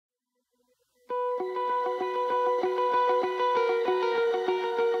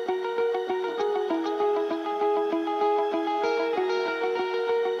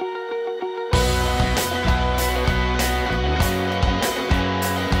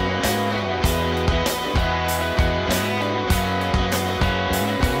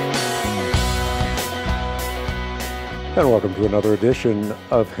And welcome to another edition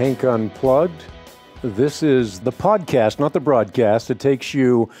of Hank Unplugged. This is the podcast, not the broadcast. It takes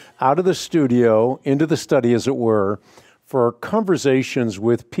you out of the studio, into the study, as it were, for conversations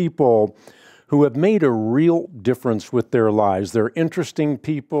with people who have made a real difference with their lives. They're interesting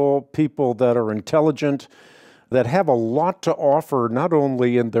people, people that are intelligent, that have a lot to offer, not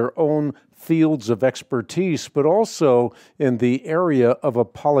only in their own fields of expertise, but also in the area of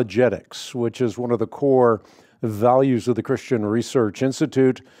apologetics, which is one of the core values of the Christian Research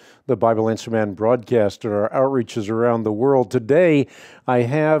Institute, the Bible Answer Man broadcast, and our outreaches around the world. Today, I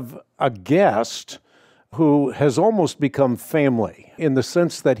have a guest who has almost become family in the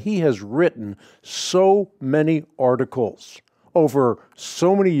sense that he has written so many articles over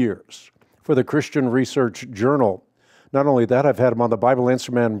so many years for the Christian Research Journal. Not only that, I've had him on the Bible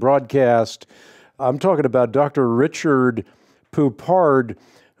Answer Man broadcast. I'm talking about Dr. Richard Poupard,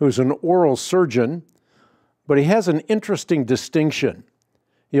 who's an oral surgeon, but he has an interesting distinction.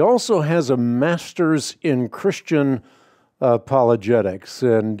 He also has a master's in Christian apologetics.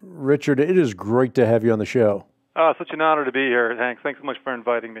 And Richard, it is great to have you on the show. Such an honor to be here, Hank. Thanks so much for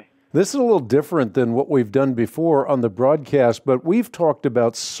inviting me. This is a little different than what we've done before on the broadcast, but we've talked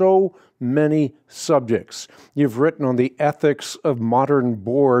about so many subjects. You've written on the ethics of modern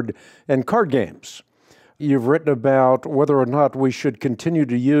board and card games. You've written about whether or not we should continue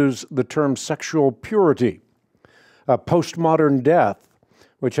to use the term sexual purity. Postmodern death,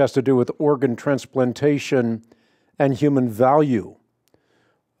 which has to do with organ transplantation and human value,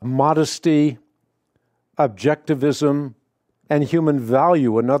 modesty, objectivism, and human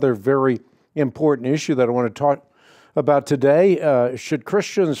value, another very important issue that I want to talk about today. Should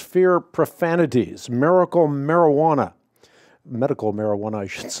Christians fear profanities, medical marijuana, I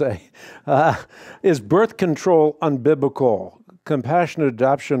should say? Is birth control unbiblical? Compassionate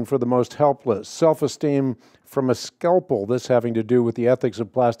adoption for the most helpless, self-esteem from a scalpel, this having to do with the ethics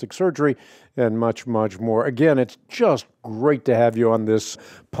of plastic surgery, and much, much more. Again, it's just great to have you on this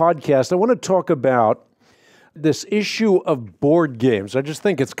podcast. I want to talk about this issue of board games. I just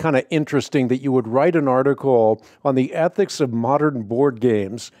think it's kind of interesting that you would write an article on the ethics of modern board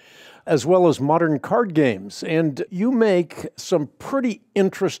games, as well as modern card games. And you make some pretty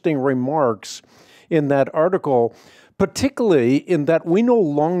interesting remarks in that article, particularly in that we no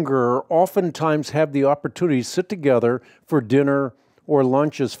longer oftentimes have the opportunity to sit together for dinner or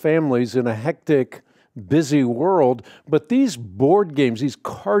lunch as families in a hectic, busy world. But these board games, these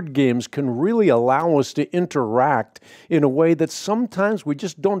card games, can really allow us to interact in a way that sometimes we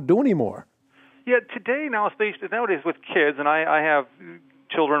just don't do anymore. Yeah, today, nowadays with kids, and I have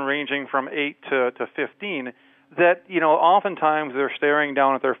children ranging from 8 to 15, that, oftentimes they're staring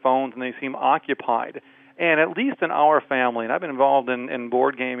down at their phones and they seem occupied. And at least in our family, and I've been involved in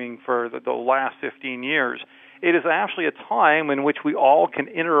board gaming for the last 15 years, it is actually a time in which we all can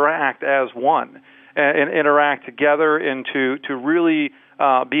interact as one and interact together and to really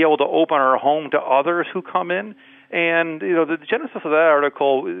be able to open our home to others who come in. And, the genesis of that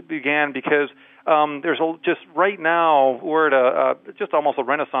article began because just right now we're at just almost a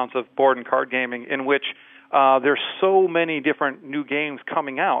renaissance of board and card gaming in which there's so many different new games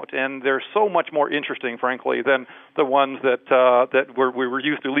coming out, and they're so much more interesting, frankly, than the ones that we were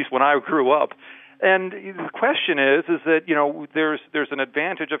used to, at least when I grew up. And the question is that there's an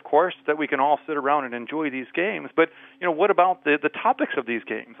advantage, of course, that we can all sit around and enjoy these games. But what about the topics of these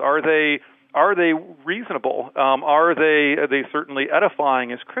games? Are they reasonable? Are they certainly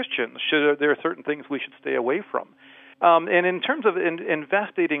edifying as Christians? There are certain things we should stay away from? And in terms of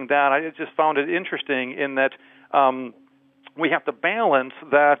investigating that, I just found it interesting in that we have to balance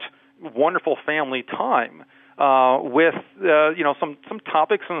that wonderful family time with some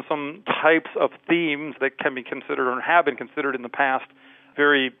topics and some types of themes that can be considered or have been considered in the past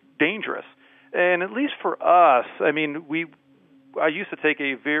very dangerous. And at least for us, I used to take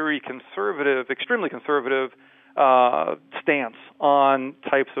a very conservative, extremely conservative stance on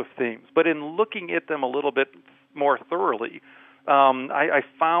types of themes. But in looking at them a little bit more thoroughly, I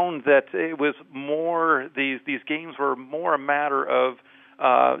found that it was more, these games were more a matter of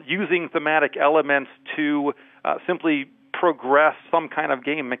using thematic elements to simply progress some kind of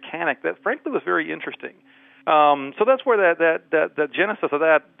game mechanic that frankly was very interesting. So that's where that genesis of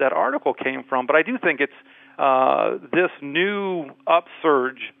that article came from. But I do think it's this new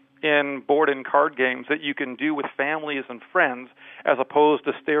upsurge in board and card games that you can do with families and friends as opposed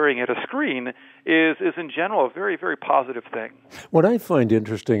to staring at a screen is in general a very, very positive thing. What I find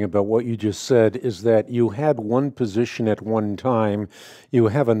interesting about what you just said is that you had one position at one time, you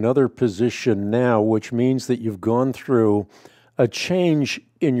have another position now, which means that you've gone through a change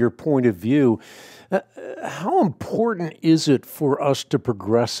in your point of view. How important is it for us to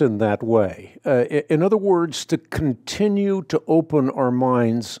progress in that way? In other words, to continue to open our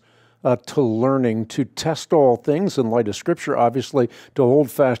minds to learning, to test all things in light of Scripture, obviously, to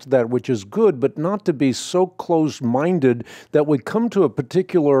hold fast to that which is good, but not to be so closed-minded that we come to a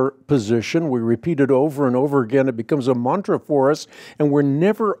particular position, we repeat it over and over again, it becomes a mantra for us, and we're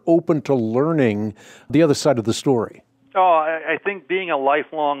never open to learning the other side of the story. Oh, I think being a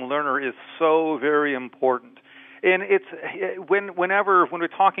lifelong learner is so very important. And it's when we're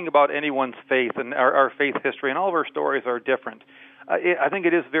talking about anyone's faith and our faith history, and all of our stories are different, I think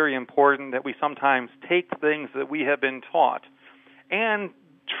it is very important that we sometimes take things that we have been taught and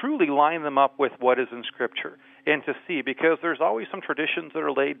truly line them up with what is in Scripture and to see, because there's always some traditions that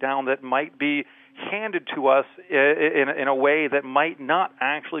are laid down that might be handed to us in a way that might not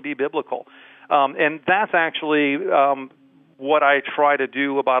actually be biblical. And that's actually what I try to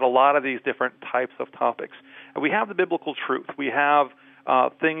do about a lot of these different types of topics. We have the biblical truth. We have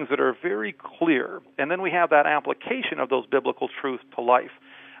things that are very clear, and then we have that application of those biblical truths to life.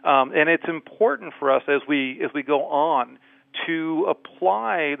 And it's important for us as we go on to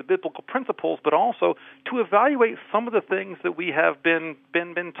apply the biblical principles, but also to evaluate some of the things that we have been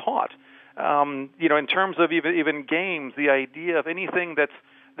taught. In terms of even games, the idea of anything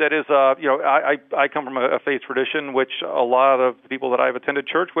that is, I come from a faith tradition which a lot of the people that I've attended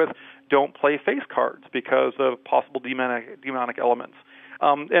church with don't play face cards because of possible demonic elements.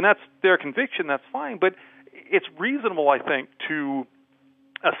 And that's their conviction, that's fine, but it's reasonable, I think, to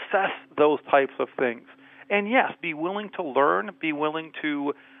assess those types of things. And yes, be willing to learn, be willing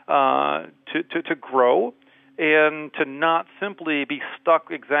to grow, and to not simply be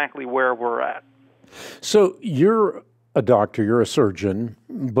stuck exactly where we're at. So you're a doctor, you're a surgeon,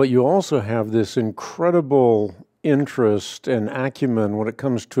 but you also have this incredible interest and acumen when it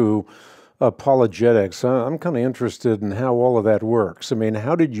comes to apologetics. I'm kind of interested in how all of that works. I mean,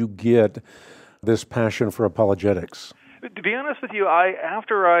 how did you get this passion for apologetics? To be honest with you,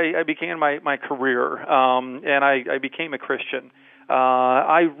 after I began my career and I became a Christian,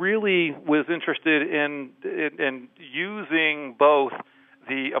 I really was interested in using both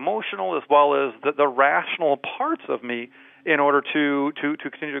the emotional as well as the rational parts of me in order to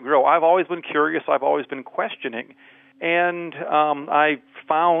continue to grow. I've always been curious. I've always been questioning. And I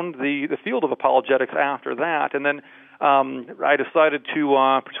found the field of apologetics after that. And then I decided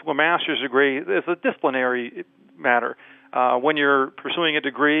to pursue a master's degree as a disciplinary matter. When you're pursuing a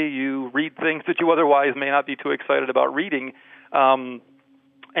degree, you read things that you otherwise may not be too excited about reading. And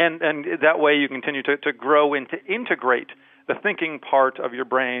that way you continue to grow and to integrate the thinking part of your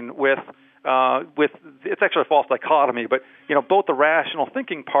brain with it's actually a false dichotomy, but both the rational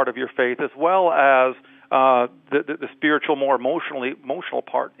thinking part of your faith as well as the spiritual, more emotional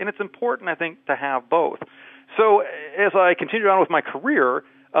part. And it's important, I think, to have both. So as I continued on with my career,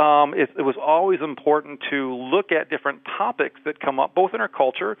 it was always important to look at different topics that come up, both in our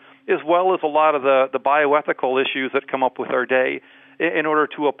culture as well as a lot of the bioethical issues that come up with our day, in order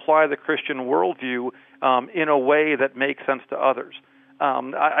to apply the Christian worldview in a way that makes sense to others.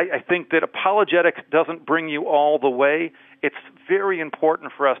 I think that apologetics doesn't bring you all the way. It's very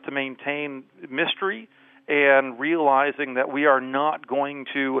important for us to maintain mystery and realizing that we are not going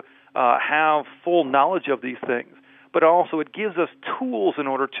to have full knowledge of these things. But also it gives us tools in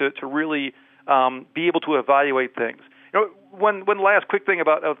order to really be able to evaluate things. One last quick thing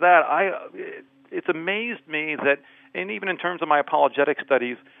about that, it's amazed me that, and even in terms of my apologetic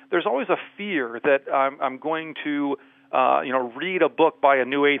studies, there's always a fear that I'm going to read a book by a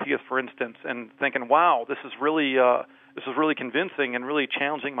new atheist, for instance, and thinking, wow, this is really convincing and really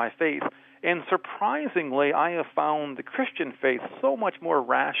challenging my faith. And surprisingly, I have found the Christian faith so much more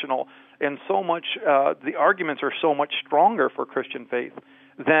rational, and so much the arguments are so much stronger for Christian faith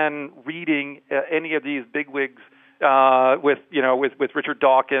than reading any of these bigwigs with Richard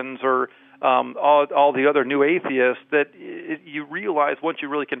Dawkins or all the other new atheists. That you realize once you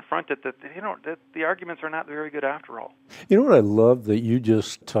really confront it that that the arguments are not very good after all. You know what I love that you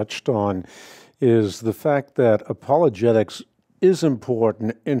just touched on is the fact that apologetics is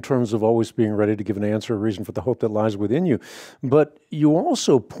important in terms of always being ready to give an answer, a reason for the hope that lies within you. But you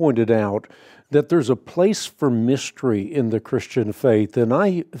also pointed out that there's a place for mystery in the Christian faith. And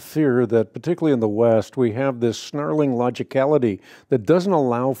I fear that particularly in the West, we have this snarling logicality that doesn't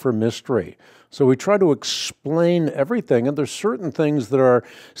allow for mystery. So we try to explain everything, and there's certain things that are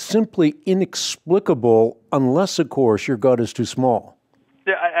simply inexplicable unless, of course, your God is too small.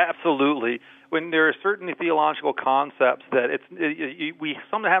 Yeah, absolutely. when there are certain theological concepts that we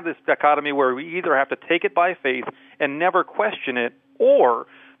sometimes have this dichotomy where we either have to take it by faith and never question it, or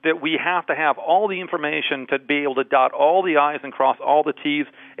that we have to have all the information to be able to dot all the I's and cross all the T's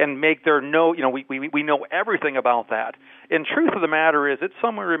and make we know everything about that. And truth of the matter is, it's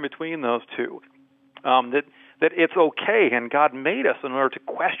somewhere in between those two. That it's okay, and God made us in order to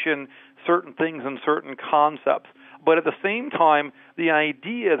question certain things and certain concepts. But at the same time, the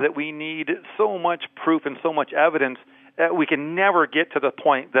idea that we need so much proof and so much evidence, we can never get to the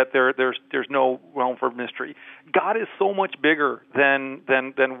point that there's no realm for mystery. God is so much bigger than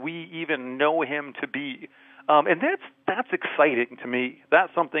we even know Him to be, and that's exciting to me.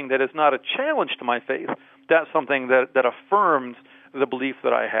 That's something that is not a challenge to my faith. That's something that affirms the belief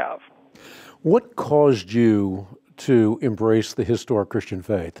that I have. What caused you to embrace the historic Christian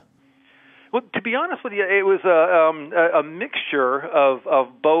faith? Well, to be honest with you, it was a mixture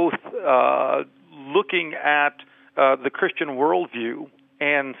of both looking at the Christian worldview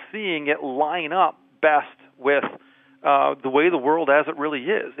and seeing it line up best with the way the world as it really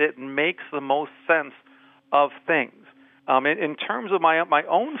is. It makes the most sense of things. In terms of my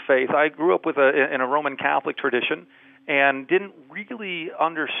own faith, I grew up in a Roman Catholic tradition and didn't really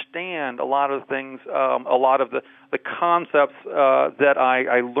understand a lot of things, a lot of the concepts that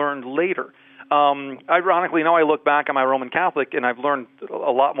I learned later. Ironically, now I look back on my Roman Catholic, and I've learned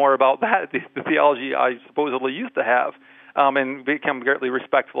a lot more about that, the theology I supposedly used to have, and become greatly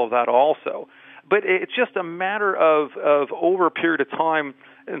respectful of that also. But it's just a matter of over a period of time,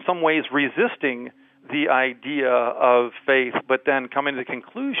 in some ways resisting the idea of faith, but then coming to the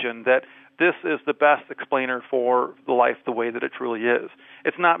conclusion that this is the best explainer for the life the way that it truly is.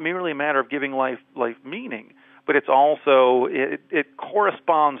 It's not merely a matter of giving life meaning, but it's also, it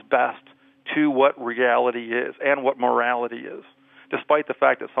corresponds best to what reality is and what morality is, despite the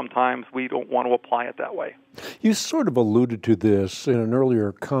fact that sometimes we don't want to apply it that way. You sort of alluded to this in an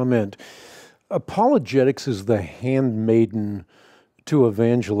earlier comment. Apologetics is the handmaiden to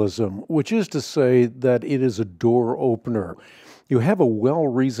evangelism, which is to say that it is a door opener. You have a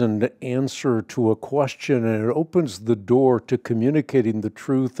well-reasoned answer to a question, and it opens the door to communicating the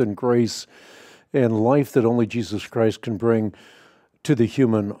truth and grace and life that only Jesus Christ can bring to the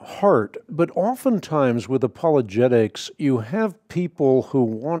human heart. But oftentimes with apologetics, you have people who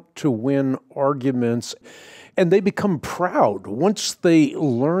want to win arguments, and they become proud. Once they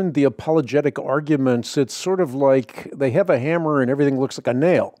learn the apologetic arguments, it's sort of like they have a hammer and everything looks like a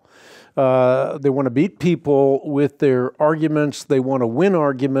nail. They want to beat people with their arguments. They want to win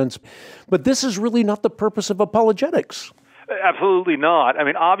arguments. But this is really not the purpose of apologetics. Absolutely not. I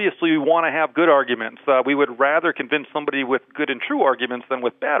mean, obviously, we want to have good arguments. We would rather convince somebody with good and true arguments than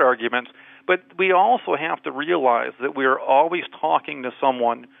with bad arguments. But we also have to realize that we are always talking to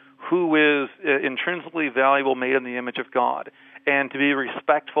someone who is intrinsically valuable, made in the image of God, and to be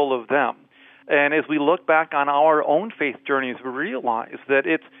respectful of them. And as we look back on our own faith journeys, we realize that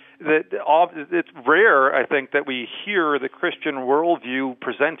it's rare, I think, that we hear the Christian worldview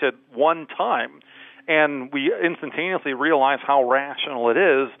presented one time, and we instantaneously realize how rational it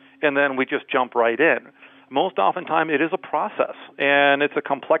is, and then we just jump right in. Most oftentimes, it is a process, and it's a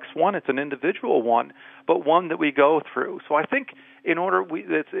complex one, it's an individual one, but one that we go through. So I think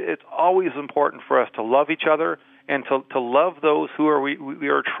it's always important for us to love each other and to love those who we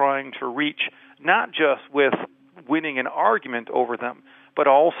are trying to reach, not just with winning an argument over them, but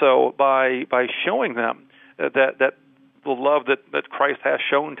also by showing them that the love that Christ has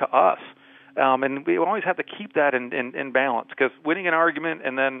shown to us. And we always have to keep that in balance, because winning an argument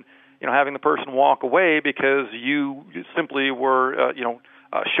and then having the person walk away because you simply were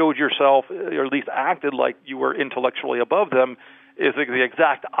showed yourself, or at least acted like you were intellectually above them, is the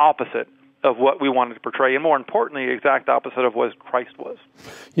exact opposite of what we wanted to portray, and more importantly, the exact opposite of what Christ was.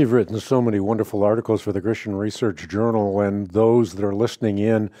 You've written so many wonderful articles for the Christian Research Journal, and those that are listening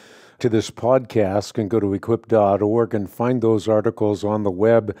in to this podcast can go to equip.org and find those articles on the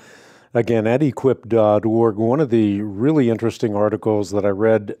web. Again, at equip.org. One of the really interesting articles that I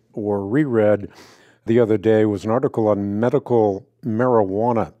read or reread the other day was an article on medical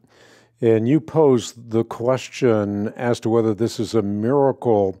marijuana. And you posed the question as to whether this is a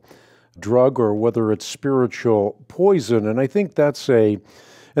miracle drug or whether it's spiritual poison. And I think that's an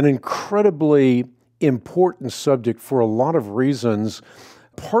incredibly important subject for a lot of reasons,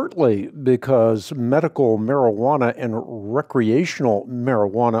 partly because medical marijuana and recreational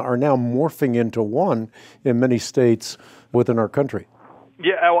marijuana are now morphing into one in many states within our country.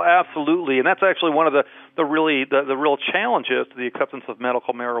 Yeah, oh, absolutely, and that's actually one of the real challenges to the acceptance of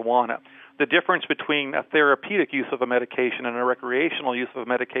medical marijuana. The difference between a therapeutic use of a medication and a recreational use of a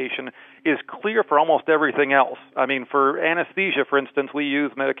medication is clear for almost everything else. I mean, for anesthesia, for instance, we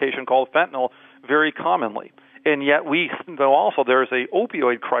use medication called fentanyl very commonly, and yet we know also there's a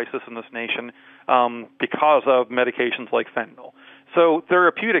opioid crisis in this nation because of medications like fentanyl. So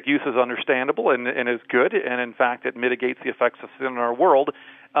therapeutic use is understandable and is good, and in fact it mitigates the effects of sin in our world,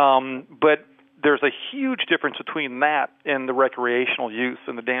 but there's a huge difference between that and the recreational use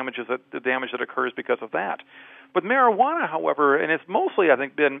and the damage that occurs because of that. With marijuana, however, and it's mostly, I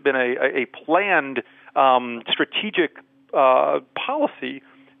think, been a planned strategic policy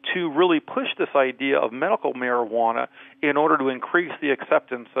to really push this idea of medical marijuana in order to increase the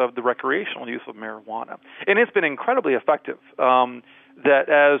acceptance of the recreational use of marijuana. And it's been incredibly effective that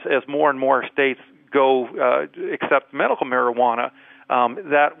as more and more states go accept medical marijuana,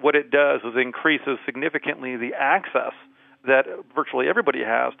 that what it does is increases significantly the access that virtually everybody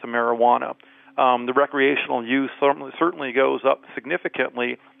has to marijuana. The recreational use certainly goes up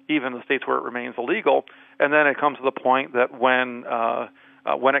significantly, even in the states where it remains illegal. And then it comes to the point that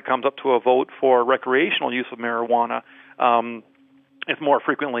when it comes up to a vote for recreational use of marijuana, it's more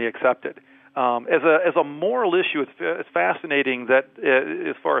frequently accepted. As a moral issue, it's fascinating that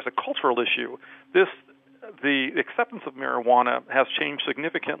as far as a cultural issue, the acceptance of marijuana has changed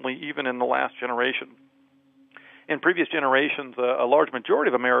significantly even in the last generation. In previous generations, a large majority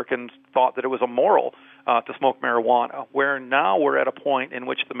of Americans thought that it was immoral to smoke marijuana, where now we're at a point in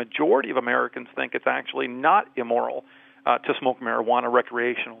which the majority of Americans think it's actually not immoral to smoke marijuana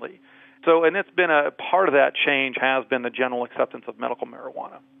recreationally. So, and it's been a part of that change has been the general acceptance of medical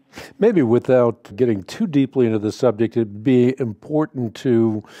marijuana. Maybe without getting too deeply into the subject, it'd be important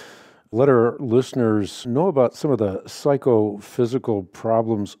to let our listeners know about some of the psychophysical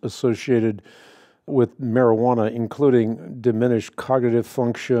problems associated with marijuana, including diminished cognitive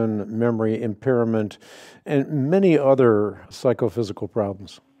function, memory impairment, and many other psychophysical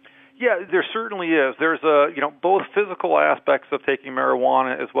problems. Yeah, there certainly is. There's both physical aspects of taking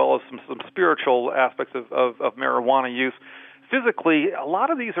marijuana as well as some spiritual aspects of marijuana use. Physically, a lot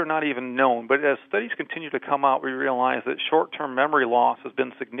of these are not even known, but as studies continue to come out, we realize that short-term memory loss has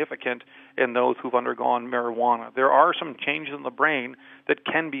been significant in those who've undergone marijuana. There are some changes in the brain that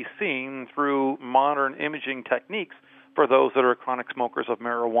can be seen through modern imaging techniques for those that are chronic smokers of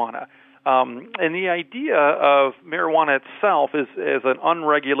marijuana. And the idea of marijuana itself is an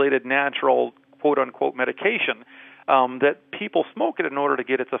unregulated, natural, quote-unquote, medication that people smoke it in order to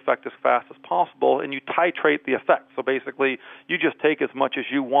get its effect as fast as possible, and you titrate the effect. So basically, you just take as much as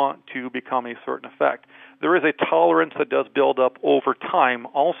you want to become a certain effect. There is a tolerance that does build up over time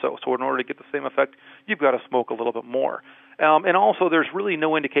also, so in order to get the same effect, you've got to smoke a little bit more. And also, there's really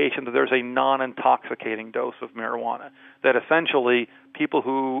no indication that there's a non-intoxicating dose of marijuana, that essentially people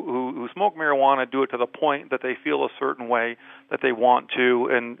who smoke marijuana do it to the point that they feel a certain way that they want to,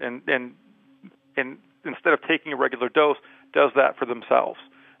 and instead of taking a regular dose, does that for themselves.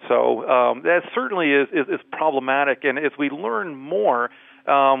 So that certainly is problematic. And as we learn more,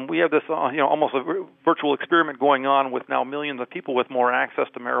 we have this almost a virtual experiment going on with now millions of people with more access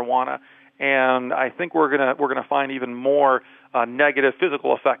to marijuana. And I think we're gonna find even more negative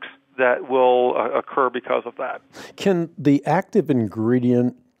physical effects that will occur because of that. Can the active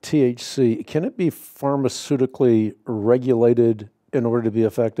ingredient THC can it be pharmaceutically regulated in order to be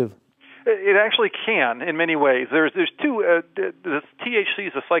effective? It actually can in many ways. There's two. The THC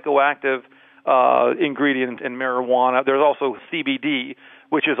is a psychoactive ingredient in marijuana. There's also CBD,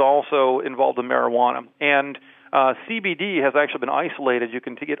 which is also involved in marijuana. And CBD has actually been isolated. You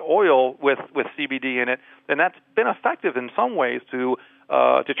can get oil with CBD in it, and that's been effective in some ways to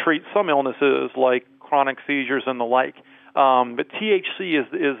treat some illnesses like chronic seizures and the like. But THC is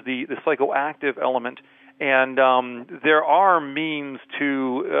the psychoactive element. And there are means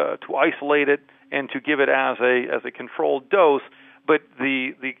to isolate it and to give it as a controlled dose, but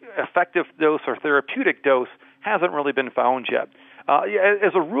the effective dose or therapeutic dose hasn't really been found yet.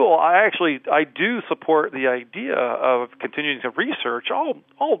 As a rule, I do support the idea of continuing to research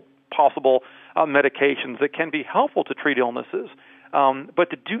all possible medications that can be helpful to treat illnesses,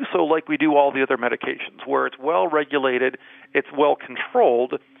 but to do so like we do all the other medications, where it's well regulated, it's well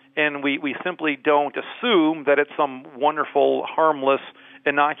controlled. And we simply don't assume that it's some wonderful, harmless,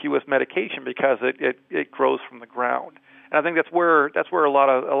 innocuous medication because it grows from the ground. And I think that's where a lot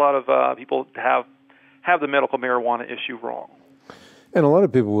of people have the medical marijuana issue wrong. And a lot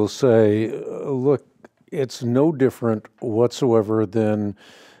of people will say, look, it's no different whatsoever than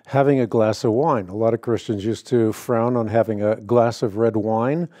having a glass of wine. A lot of Christians used to frown on having a glass of red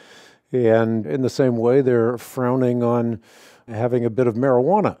wine, and in the same way, they're frowning on having a bit of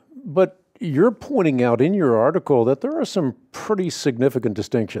marijuana. But you're pointing out in your article that there are some pretty significant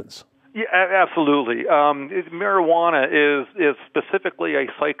distinctions. Yeah, absolutely. Marijuana is specifically a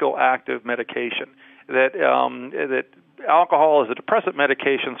psychoactive medication. That alcohol as a depressant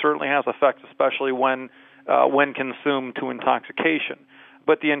medication certainly has effects, especially when consumed to intoxication.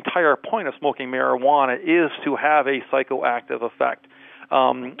 But the entire point of smoking marijuana is to have a psychoactive effect.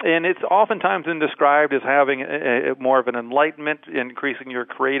 And it's oftentimes been described as having more of an enlightenment, increasing your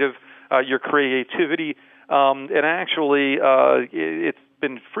creativity, and actually it's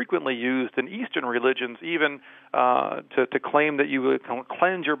been frequently used in Eastern religions, even to claim that you would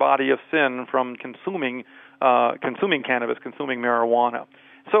cleanse your body of sin from consuming cannabis, consuming marijuana.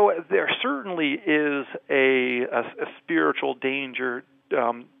 So there certainly is a spiritual danger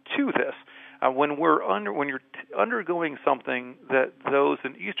to this. When you're undergoing something that those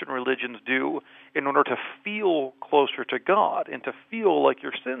in Eastern religions do in order to feel closer to God and to feel like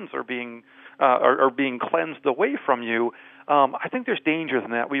your sins are being cleansed away from you, I think there's danger in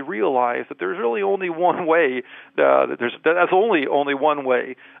that. We realize that there's really only one way. That's only one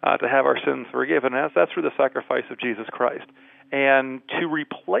way to have our sins forgiven. And that's through the sacrifice of Jesus Christ. And to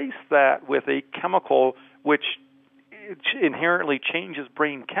replace that with a chemical which inherently changes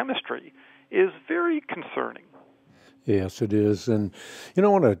brain chemistry is very concerning. Yes, it is. And, I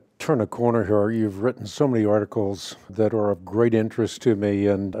want to turn a corner here. You've written so many articles that are of great interest to me,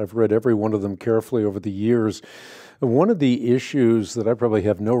 and I've read every one of them carefully over the years. One of the issues that I probably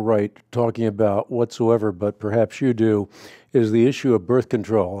have no right talking about whatsoever, but perhaps you do, is the issue of birth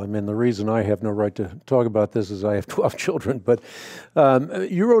control. I mean, the reason I have no right to talk about this is I have 12 children, but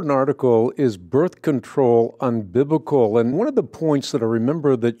you wrote an article, Is Birth Control Unbiblical? And one of the points that I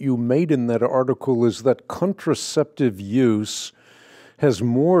remember that you made in that article is that contraceptive use has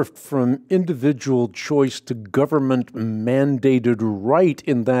morphed from individual choice to government-mandated right,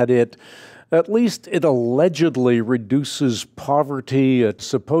 in that it allegedly reduces poverty, it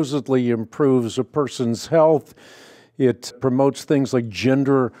supposedly improves a person's health, it promotes things like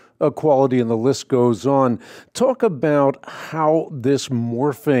gender equality, and the list goes on. Talk about how this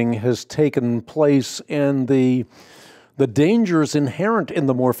morphing has taken place and the dangers inherent in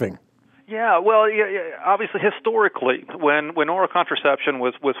the morphing. Yeah, well, obviously, historically, when oral contraception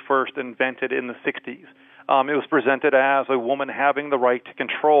was first invented in the 60s, it was presented as a woman having the right to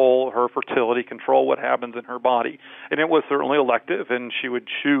control her fertility, control what happens in her body, and it was certainly elective, and she would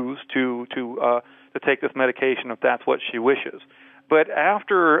choose to take this medication if that's what she wishes. But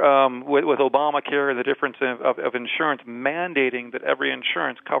after, with Obamacare, the difference of insurance mandating that every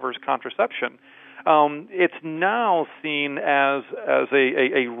insurance covers contraception, it's now seen as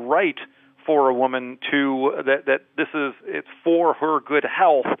a right for a woman it's for her good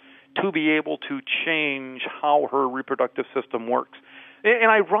health to be able to change how her reproductive system works.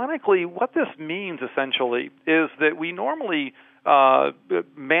 And ironically, what this means essentially is that we normally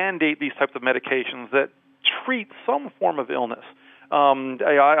mandate these types of medications that treat some form of illness. I'm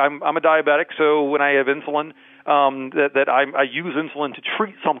a diabetic, so when I have insulin, I use insulin to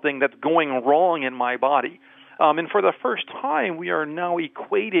treat something that's going wrong in my body. And for the first time, we are now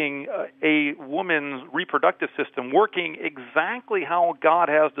equating a woman's reproductive system working exactly how God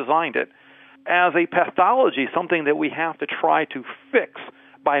has designed it as a pathology, something that we have to try to fix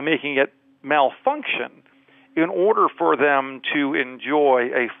by making it malfunction in order for them to enjoy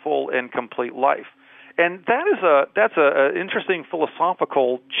a full and complete life. And that's an interesting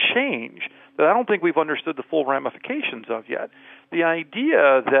philosophical change that I don't think we've understood the full ramifications of yet. The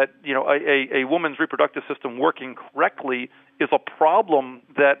idea that a woman's reproductive system working correctly is a problem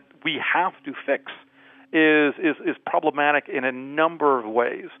that we have to fix is problematic in a number of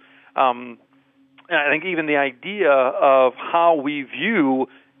ways. And I think even the idea of how we view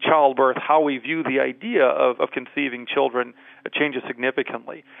childbirth, how we view the idea of conceiving children changes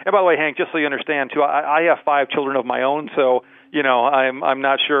significantly. And by the way, Hank, just so you understand too, I have 5 children of my own, so I'm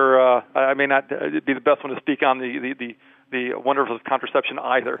not sure I may not be the best one to speak on the wonders of contraception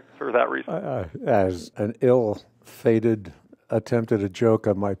either for that reason. As an ill-fated attempt at a joke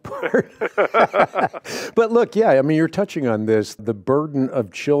on my part. But look, you're touching on this. The burden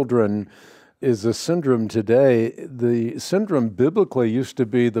of children is a syndrome today. The syndrome biblically used to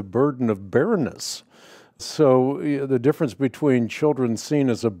be the burden of barrenness. So the difference between children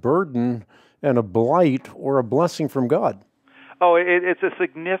seen as a burden and a blight or a blessing from God. Oh, it's a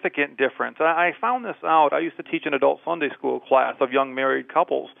significant difference. I found this out. I used to teach an adult Sunday school class of young married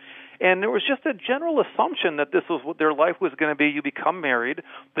couples, And there was just a general assumption that this was what their life was going to be. You become married,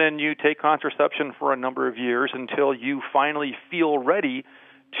 then you take contraception for a number of years until you finally feel ready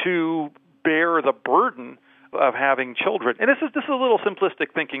to bear the burden of having children. And this is a little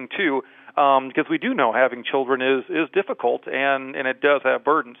simplistic thinking too, because we do know having children is difficult and it does have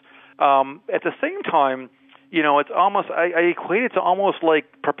burdens. At the same time, it's almost I equate it to almost like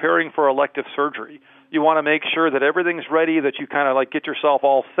preparing for elective surgery. You want to make sure that everything's ready, that you kind of like get yourself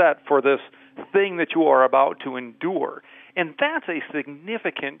all set for this thing that you are about to endure. And that's a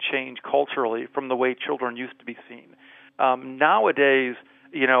significant change culturally from the way children used to be seen. Nowadays,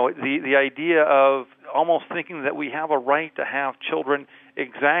 the idea of almost thinking that we have a right to have children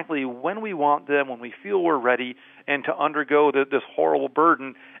exactly when we want them, when we feel we're ready, and to undergo this horrible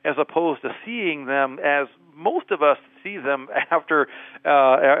burden, as opposed to seeing them as most of us see them after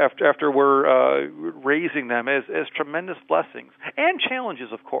we're raising them as tremendous blessings and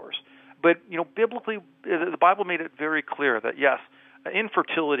challenges, of course. But biblically, the Bible made it very clear that yes,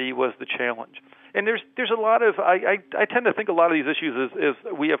 infertility was the challenge. And there's a lot of I tend to think a lot of these issues is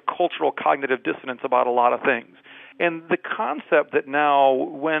we have cultural cognitive dissonance about a lot of things. And the concept that now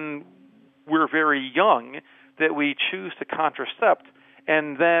when we're very young that we choose to contracept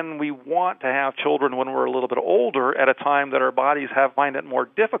and then we want to have children when we're a little bit older at a time that our bodies find it more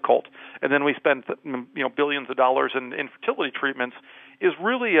difficult, and then we spend billions of dollars in infertility treatments is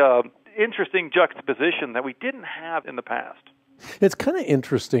really a interesting juxtaposition that we didn't have in the past. It's kind of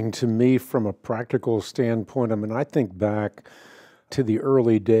interesting to me from a practical standpoint. I mean, I think back to the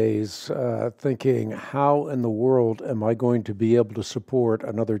early days thinking, how in the world am I going to be able to support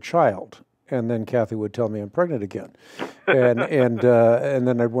another child? And then Kathy would tell me I'm pregnant again. And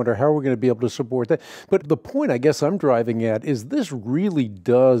then I'd wonder, how are we going to be able to support that? But the point I guess I'm driving at is this really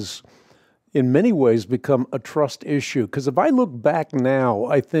does, in many ways, become a trust issue. Because if I look back now,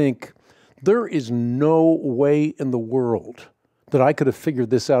 I think there is no way in the world that I could have figured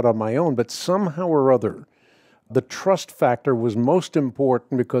this out on my own, but somehow or other, the trust factor was most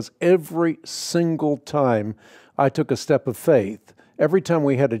important because every single time I took a step of faith, every time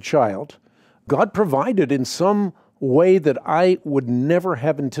we had a child, God provided in some way that I would never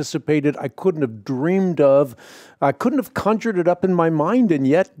have anticipated, I couldn't have dreamed of, I couldn't have conjured it up in my mind, and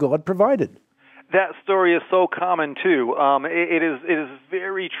yet God provided. That story is so common too. It is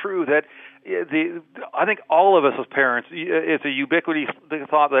very true that I think all of us as parents, it's a ubiquitous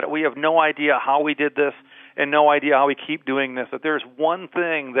thought that we have no idea how we did this and no idea how we keep doing this, that there's one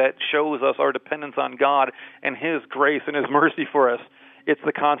thing that shows us our dependence on God and His grace and His mercy for us. It's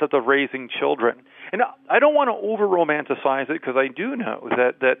the concept of raising children. And I don't want to over-romanticize it because I do know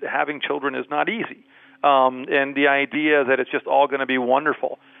that having children is not easy, and the idea that it's just all going to be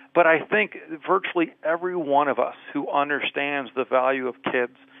wonderful. But I think virtually every one of us who understands the value of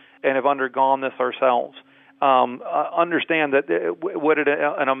kids and have undergone this ourselves understand that what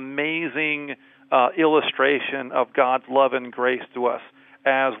an amazing illustration of God's love and grace to us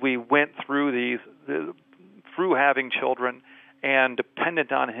as we went through through having children and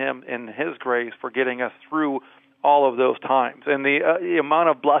dependent on Him and His grace for getting us through all of those times. And the amount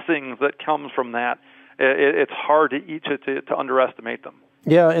of blessings that comes from that, it's hard to underestimate them.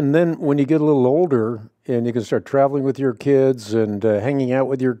 Yeah, and then when you get a little older and you can start traveling with your kids and hanging out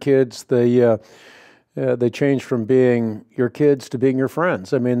with your kids, they change from being your kids to being your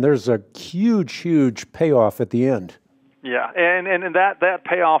friends. I mean, there's a huge, huge payoff at the end. Yeah, and that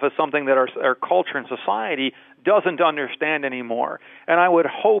payoff is something that our culture and society doesn't understand anymore. And I would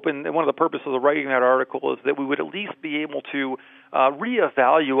hope, and one of the purposes of writing that article is that we would at least be able to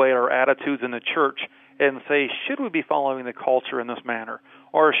reevaluate our attitudes in the church and say, should we be following the culture in this manner?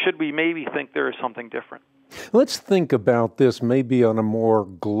 Or should we maybe think there is something different? Let's think about this maybe on a more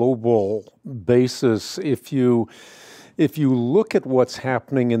global basis. If you look at what's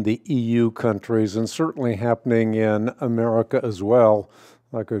happening in the EU countries, and certainly happening in America as well,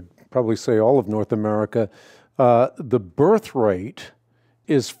 I could probably say all of North America, the birth rate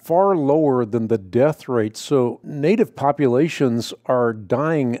is far lower than the death rate. So native populations are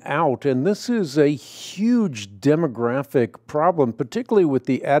dying out, and this is a huge demographic problem, particularly with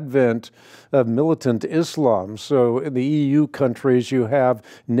the advent of militant Islam. So in the EU countries, you have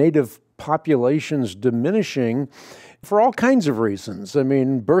native populations diminishing for all kinds of reasons. I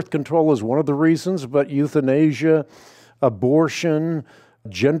mean, birth control is one of the reasons, but euthanasia, abortion,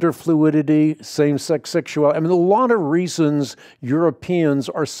 gender fluidity, same-sex sexuality. I mean, a lot of reasons Europeans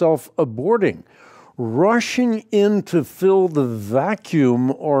are self-aborting. Rushing in to fill the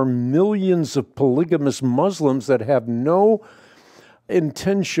vacuum are millions of polygamous Muslims that have no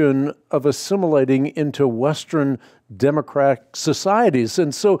intention of assimilating into Western democratic societies.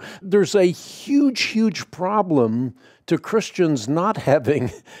 And so there's a huge problem to Christians not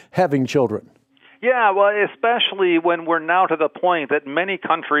having children. Yeah, well, especially when we're now to the point that many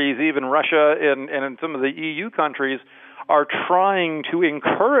countries, even Russia and in some of the EU countries, are trying to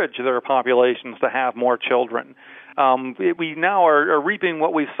encourage their populations to have more children. We now are reaping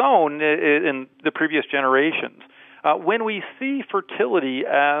what we've sown in the previous generations. When we see fertility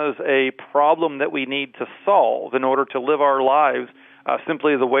as a problem that we need to solve in order to live our lives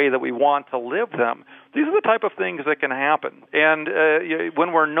simply the way that we want to live them, these are the type of things that can happen. And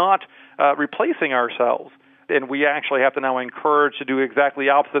when we're not replacing ourselves, and we actually have to now encourage to do exactly the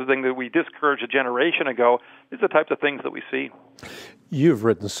opposite of the thing that we discouraged a generation ago, these are the types of things that we see. You've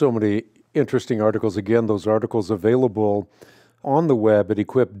written so many interesting articles. Again, those articles available on the web at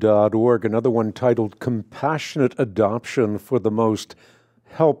equip.org, another one titled Compassionate Adoption for the Most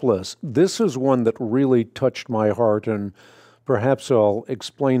Helpless. This is one that really touched my heart, and perhaps I'll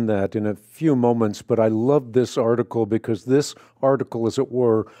explain that in a few moments, but I love this article because this article, as it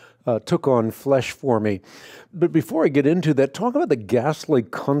were, took on flesh for me. But before I get into that, talk about the ghastly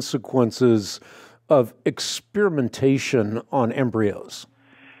consequences of experimentation on embryos.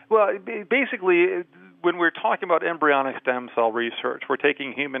 Well, basically, when we're talking about embryonic stem cell research, we're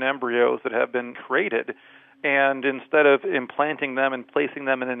taking human embryos that have been created, and instead of implanting them and placing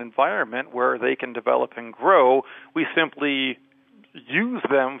them in an environment where they can develop and grow, we simply use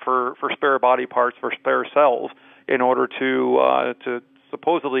them for spare body parts, for spare cells, in order to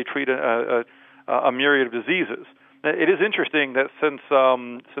supposedly treat a myriad of diseases. It is interesting that since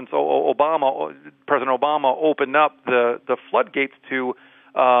President Obama opened up the floodgates to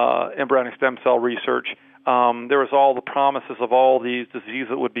embryonic stem cell research, there was all the promises of all these diseases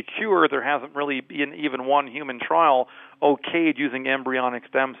that would be cured. There hasn't really been even one human trial okayed using embryonic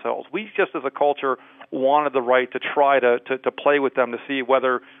stem cells. We just as a culture wanted the right to try to play with them to see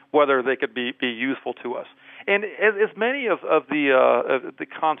whether they could be useful to us. And as many of the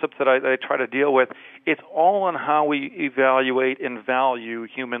concepts that I try to deal with, it's all on how we evaluate and value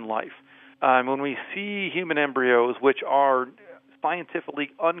human life. When we see human embryos, which are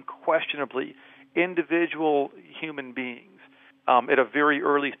scientifically, unquestionably, individual human beings at a very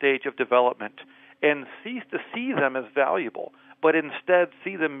early stage of development, and cease to see them as valuable, but instead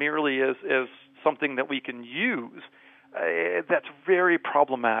see them merely as something that we can use, that's very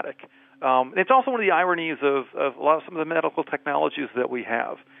problematic. It's also one of the ironies of some of the medical technologies that we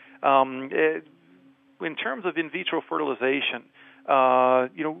have. In terms of in vitro fertilization,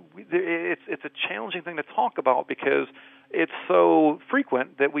 it's a challenging thing to talk about because it's so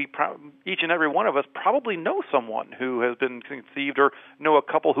frequent that each and every one of us probably know someone who has been conceived or know a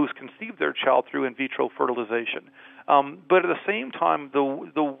couple who's conceived their child through in vitro fertilization. But at the same time,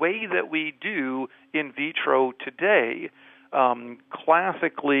 the way that we do in vitro today,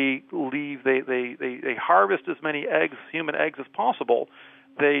 classically they harvest as many human eggs as possible.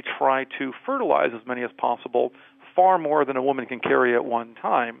 They try to fertilize as many as possible, far more than a woman can carry at one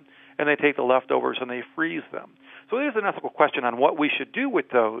time, and they take the leftovers and they freeze them. So there's an ethical question on what we should do with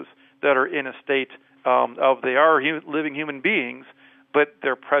those that are in a state of they are living human beings, but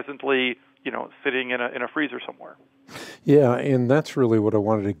they're presently, sitting in a freezer somewhere. Yeah, and that's really what I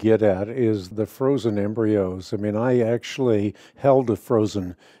wanted to get at is the frozen embryos. I mean, I actually held a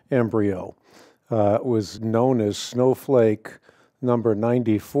frozen embryo. It was known as snowflake number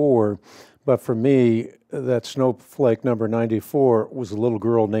 94, but for me, that snowflake number 94 was a little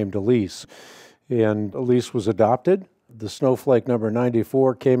girl named Elise. And Elise was adopted. The snowflake number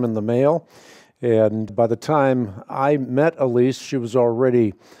 94 came in the mail. And by the time I met Elise, she was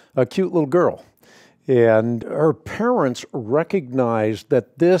already a cute little girl. And her parents recognized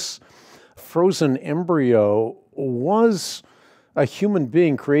that this frozen embryo was a human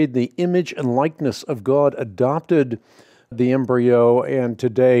being created in the image and likeness of God, adopted the embryo, and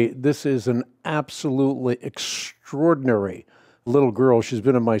today this is an absolutely extraordinary little girl. She's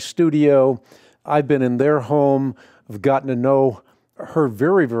been in my studio. I've been in their home. I've gotten to know her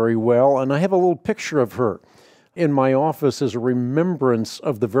very, very well, and I have a little picture of her in my office as a remembrance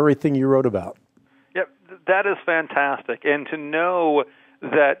of the very thing you wrote about. Yep, that is fantastic. And to know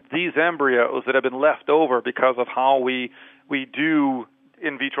that these embryos that have been left over because of how we do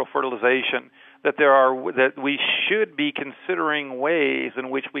in vitro fertilization, that we should be considering ways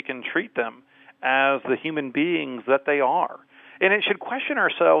in which we can treat them as the human beings that they are. And it should question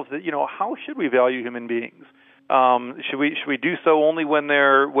ourselves that, how should we value human beings? Should we do so only when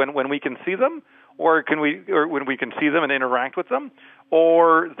we can see them, or when we can see them and interact with them,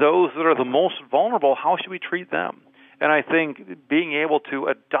 or those that are the most vulnerable? How should we treat them? And I think being able to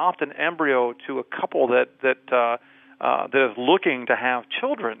adopt an embryo to a couple that is looking to have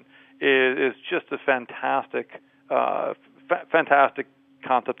children is just a fantastic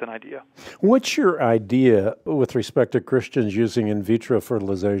concept and idea. What's your idea with respect to Christians using in vitro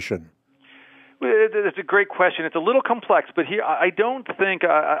fertilization? It's a great question. It's a little complex, but here I don't think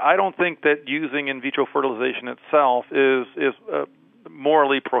that using in vitro fertilization itself is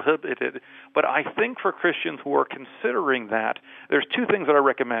morally prohibited. But I think for Christians who are considering that, there's two things that I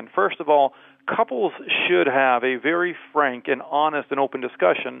recommend. First of all, couples should have a very frank and honest and open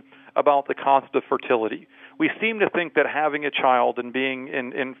discussion about the concept of fertility. We seem to think that having a child and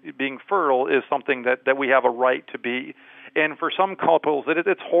being fertile is something that we have a right to be. And for some couples,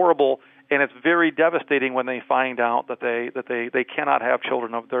 it's horrible, and it's very devastating when they find out that they cannot have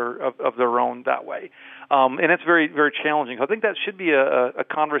children of their own that way. And it's very, very challenging. So I think that should be a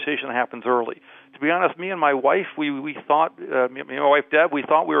conversation that happens early. To be honest, me and my wife, we thought, me and my wife Deb, we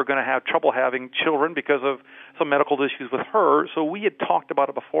thought we were going to have trouble having children because of some medical issues with her. So we had talked about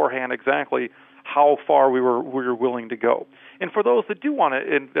it beforehand exactly how far we were willing to go. And for those that do want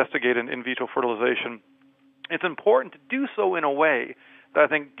to investigate in vitro fertilization, it's important to do so in a way that I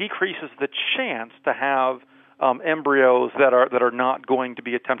think decreases the chance to have embryos that are not going to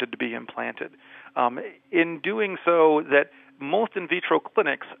be attempted to be implanted. In doing so, that most in vitro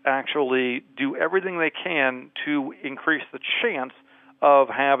clinics actually do everything they can to increase the chance of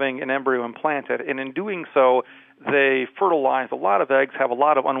having an embryo implanted, and in doing so, they fertilize a lot of eggs, have a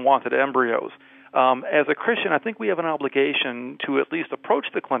lot of unwanted embryos. As a Christian, I think we have an obligation to at least approach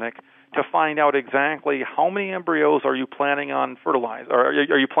the clinic to find out exactly how many embryos are you planning on fertilizing, or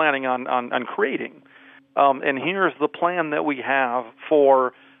are you planning on creating. And here's the plan that we have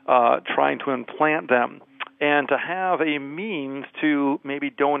for trying to implant them, and to have a means to maybe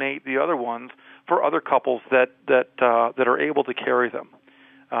donate the other ones for other couples that are able to carry them.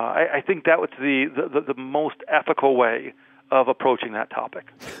 I think that was the most ethical way of approaching that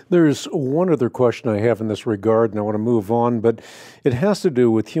topic. There's one other question I have in this regard, and I want to move on, but it has to do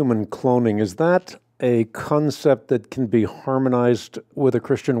with human cloning. Is that a concept that can be harmonized with a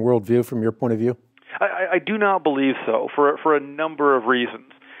Christian worldview from your point of view? I do not believe so, for a number of reasons.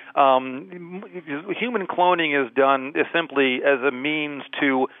 Human cloning is done simply as a means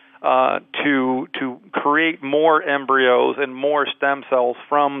to create more embryos and more stem cells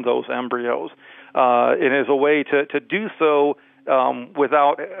from those embryos. It is a way to do so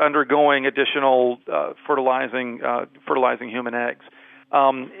without undergoing additional fertilizing human eggs.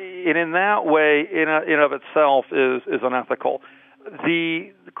 And in that way, in of itself, is unethical.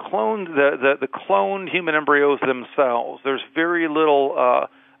 The cloned human embryos themselves, there's very little,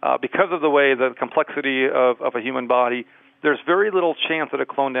 because of the way the complexity of a human body, there's very little chance that a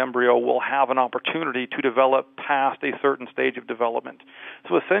cloned embryo will have an opportunity to develop past a certain stage of development.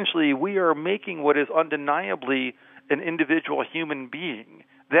 So essentially, we are making what is undeniably an individual human being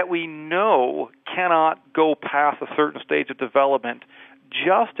that we know cannot go past a certain stage of development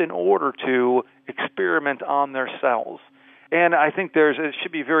just in order to experiment on their cells. And I think it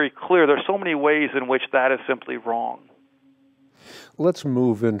should be very clear, there's so many ways in which that is simply wrong. Let's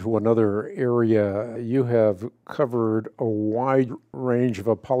move into another area. You have covered a wide range of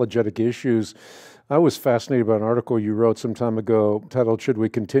apologetic issues. I was fascinated by an article you wrote some time ago titled, "Should We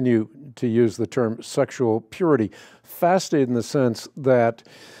Continue to Use the Term Sexual Purity?" Fascinated in the sense that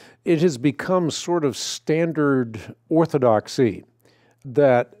it has become sort of standard orthodoxy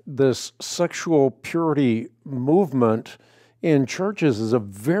that this sexual purity movement in churches is a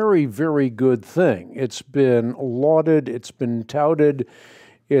very, very good thing. It's been lauded, it's been touted,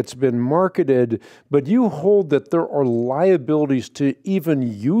 it's been marketed, but you hold that there are liabilities to even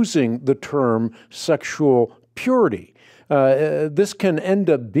using the term sexual purity. This can end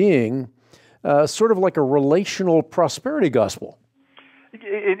up being sort of like a relational prosperity gospel.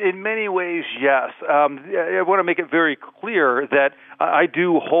 In many ways, yes. I want to make it very clear that I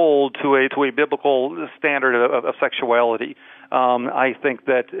do hold to a biblical standard of sexuality. I think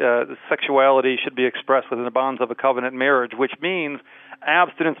that sexuality should be expressed within the bonds of a covenant marriage, which means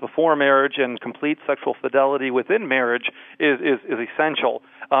abstinence before marriage and complete sexual fidelity within marriage is essential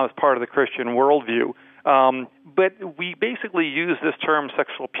as part of the Christian worldview. But we basically use this term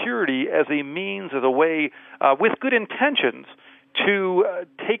sexual purity as a means, as a way, with good intentions, to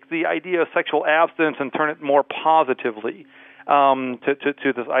take the idea of sexual abstinence and turn it more positively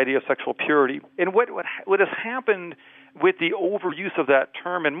to this idea of sexual purity. And what has happened with the overuse of that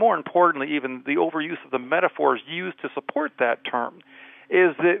term, and more importantly, even the overuse of the metaphors used to support that term,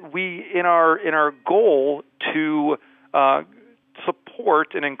 is that we, in our goal to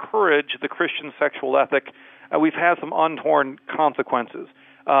support and encourage the Christian sexual ethic, we've had some untorn consequences.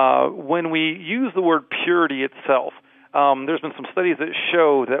 When we use the word purity itself, there's been some studies that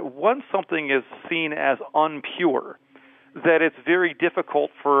show that once something is seen as unpure, that it's very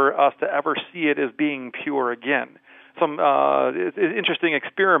difficult for us to ever see it as being pure again. Some interesting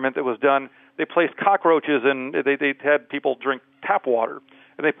experiment that was done, they placed cockroaches and they had people drink tap water.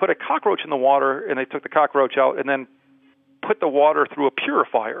 And they put a cockroach in the water, and they took the cockroach out and then put the water through a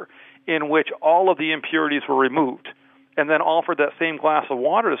purifier in which all of the impurities were removed, and then offered that same glass of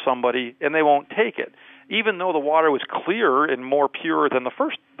water to somebody, and they won't take it. Even though the water was clearer and more pure than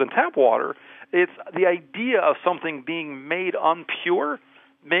tap water, it's the idea of something being made impure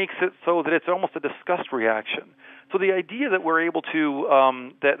makes it so that it's almost a disgust reaction. So the idea that we're able to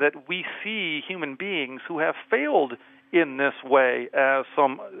that we see human beings who have failed in this way as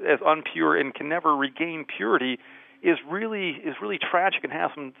impure and can never regain purity is really tragic and has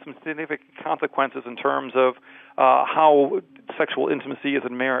some significant consequences in terms of how sexual intimacy is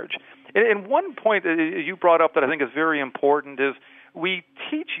in marriage. And one point that you brought up that I think is very important is we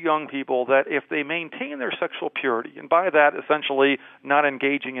teach young people that if they maintain their sexual purity, and by that essentially not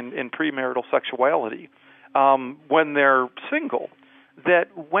engaging in premarital sexuality when they're single, that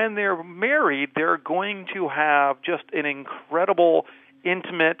when they're married, they're going to have just an incredible,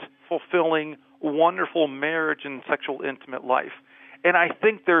 intimate, fulfilling, wonderful marriage and sexual intimate life. And I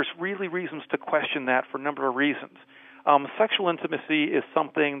think there's really reasons to question that for a number of reasons. Sexual intimacy is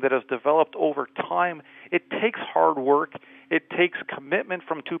something that has developed over time. It takes hard work. It takes commitment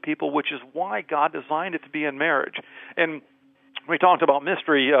from two people, which is why God designed it to be in marriage. And we talked about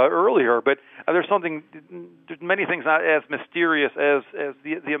mystery earlier, but there's many things not as mysterious as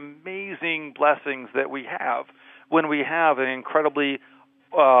the amazing blessings that we have when we have an incredibly,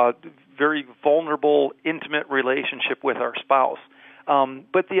 very vulnerable, intimate relationship with our spouse.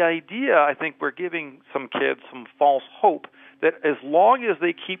 But the idea, I think we're giving some kids some false hope that as long as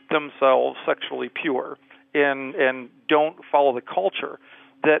they keep themselves sexually pure and don't follow the culture,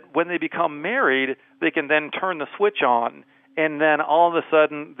 that when they become married, they can then turn the switch on, and then all of a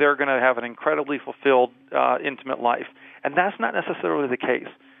sudden they're going to have an incredibly fulfilled, intimate life. And that's not necessarily the case.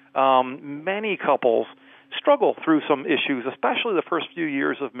 Many couples struggle through some issues, especially the first few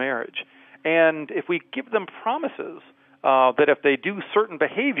years of marriage. And if we give them promises that if they do certain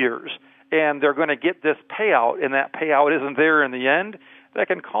behaviors and they're going to get this payout, and that payout isn't there in the end, that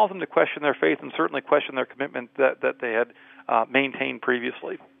can cause them to question their faith and certainly question their commitment that they had maintained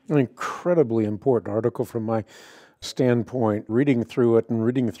previously. An incredibly important article from my standpoint, reading through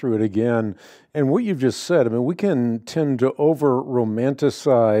it again. And what you've just said, I mean, we can tend to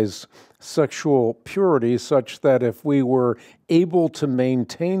over-romanticize sexual purity such that if we were able to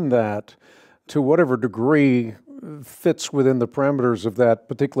maintain that to whatever degree fits within the parameters of that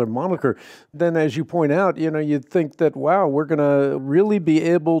particular moniker, then as you point out, you'd think that, wow, we're going to really be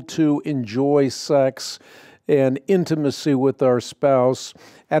able to enjoy sex and intimacy with our spouse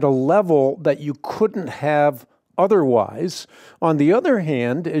at a level that you couldn't have otherwise. On the other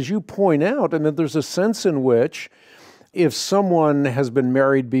hand, as you point out, and that there's a sense in which if someone has been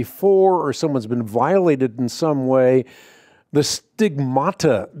married before or someone's been violated in some way, the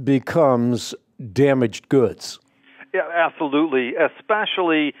stigmata becomes damaged goods. Yeah, absolutely.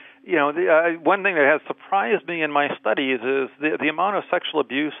 Especially, one thing that has surprised me in my studies is the amount of sexual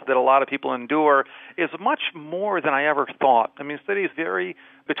abuse that a lot of people endure is much more than I ever thought. I mean, studies vary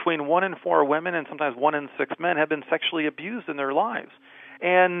between 1 in 4 women and sometimes 1 in 6 men have been sexually abused in their lives.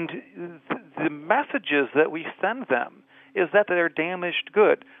 And the messages that we send them is that they're damaged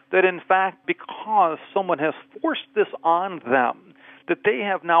good, that in fact, because someone has forced this on them, that they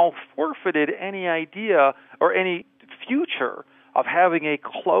have now forfeited any idea or any future of having a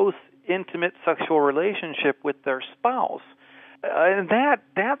close, intimate sexual relationship with their spouse. And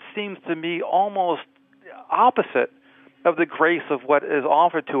that seems to me almost opposite of the grace of what is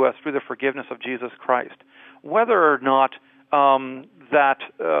offered to us through the forgiveness of Jesus Christ. Whether or not that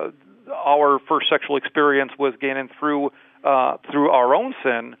our first sexual experience was gained through our own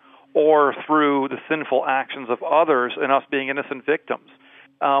sin or through the sinful actions of others and us being innocent victims.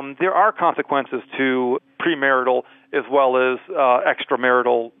 There are consequences to premarital as well as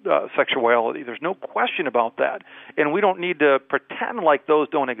extramarital sexuality. There's no question about that. And we don't need to pretend like those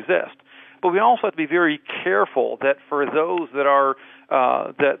don't exist. But we also have to be very careful that for those that are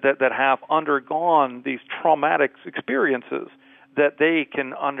that have undergone these traumatic experiences, that they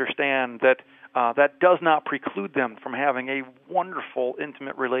can understand that that does not preclude them from having a wonderful,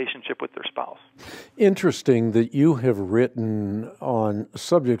 intimate relationship with their spouse. Interesting that you have written on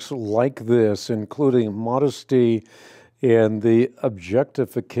subjects like this, including modesty and the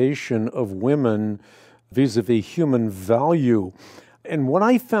objectification of women, vis-a-vis human value. And what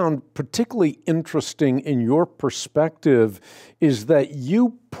I found particularly interesting in your perspective is that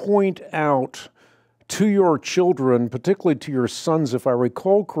you point out to your children, particularly to your sons, if I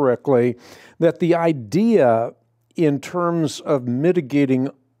recall correctly, that the idea in terms of mitigating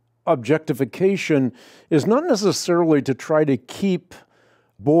objectification is not necessarily to try to keep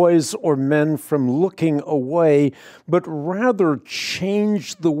boys or men from looking away, but rather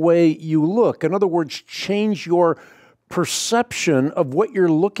change the way you look. In other words, change your perception of what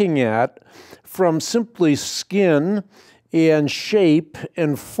you're looking at from simply skin and shape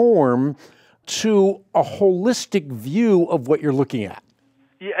and form to a holistic view of what you're looking at.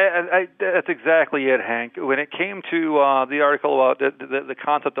 Yeah, that's exactly it, Hank. When it came to the article about the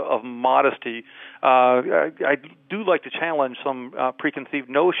concept of modesty, I do like to challenge some preconceived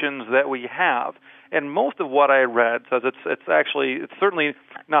notions that we have. And most of what I read says it's certainly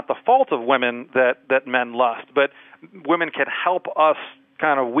not the fault of women that men lust, but women can help us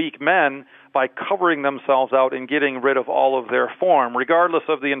kind of weak men by covering themselves out and getting rid of all of their form, regardless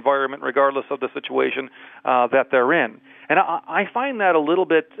of the environment, regardless of the situation that they're in. And I find that a little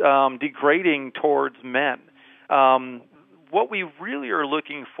bit degrading towards men. What we really are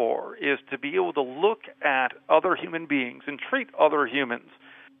looking for is to be able to look at other human beings and treat other humans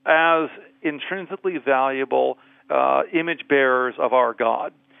as intrinsically valuable image bearers of our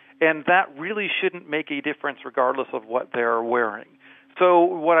God. And that really shouldn't make a difference regardless of what they're wearing. So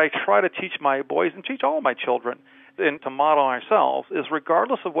what I try to teach my boys and teach all my children and to model ourselves is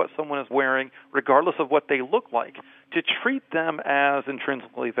regardless of what someone is wearing, regardless of what they look like, to treat them as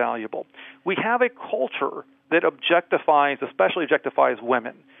intrinsically valuable. We have a culture that objectifies, especially objectifies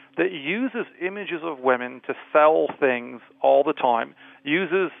women, that uses images of women to sell things all the time,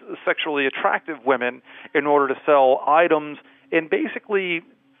 uses sexually attractive women in order to sell items, and basically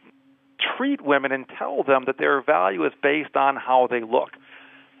treat women and tell them that their value is based on how they look.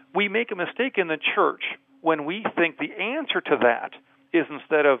 We make a mistake in the church when we think the answer to that is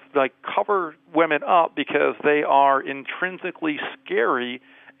instead of cover women up because they are intrinsically scary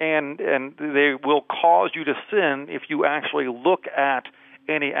and they will cause you to sin if you actually look at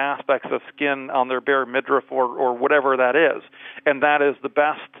any aspects of skin on their bare midriff or whatever that is. And that is the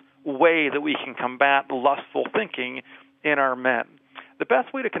best way that we can combat lustful thinking in our men. The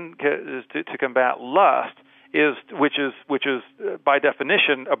best way to combat lust which is by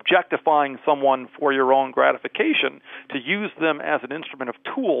definition objectifying someone for your own gratification, to use them as an instrument of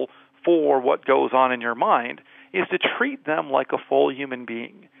tool for what goes on in your mind, is to treat them like a full human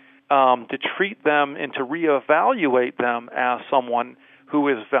being, to treat them and to reevaluate them as someone who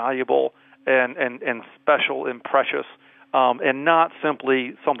is valuable and special and precious, and not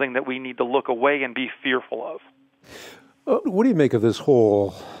simply something that we need to look away and be fearful of. What do you make of this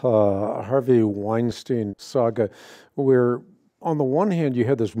whole Harvey Weinstein saga, where on the one hand you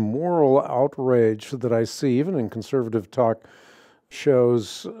had this moral outrage that I see even in conservative talk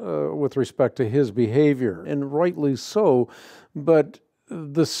shows with respect to his behavior, and rightly so, but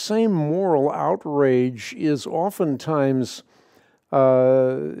the same moral outrage is oftentimes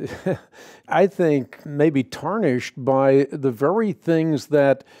I think maybe tarnished by the very things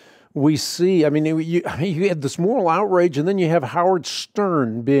that we see. I mean, you had this moral outrage, and then you have Howard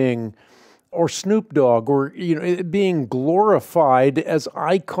Stern or Snoop Dogg, or being glorified as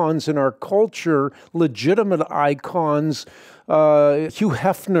icons in our culture, legitimate icons. Hugh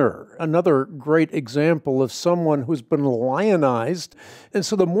Hefner, another great example of someone who's been lionized, and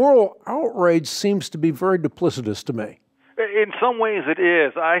so the moral outrage seems to be very duplicitous to me. In some ways, it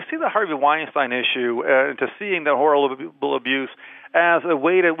is. I see the Harvey Weinstein issue, to seeing the horrible abuse, as a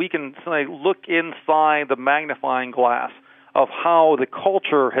way that we can look inside the magnifying glass of how the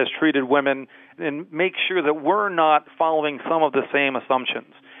culture has treated women and make sure that we're not following some of the same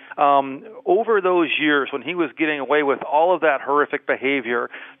assumptions. Over those years when he was getting away with all of that horrific behavior,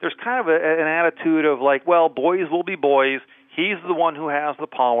 there's kind of an attitude of well, boys will be boys. He's the one who has the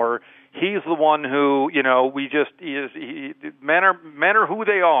power. He's the one who, men are who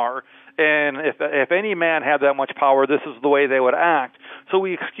they are, and if any man had that much power, this is the way they would act. So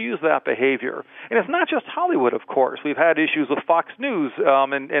we excuse that behavior, and it's not just Hollywood, of course. We've had issues with Fox News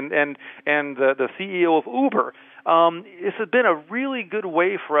and the CEO of Uber. This has been a really good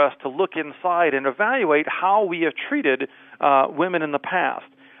way for us to look inside and evaluate how we have treated women in the past.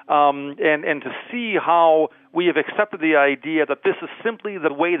 And to see how we have accepted the idea that this is simply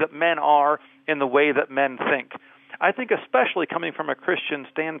the way that men are and the way that men think. I think especially coming from a Christian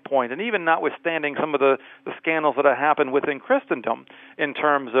standpoint, and even notwithstanding some of the scandals that have happened within Christendom in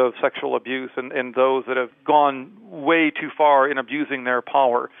terms of sexual abuse and those that have gone way too far in abusing their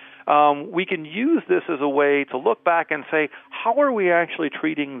power, we can use this as a way to look back and say, how are we actually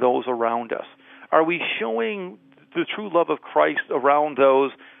treating those around us? Are we showing the true love of Christ around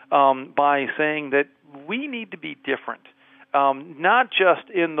those by saying that we need to be different, not just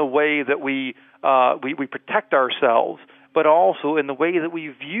in the way that we protect ourselves, but also in the way that we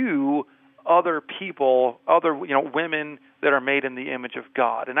view other people, other women that are made in the image of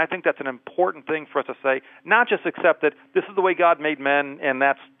God. And I think that's an important thing for us to say, not just accept that this is the way God made men and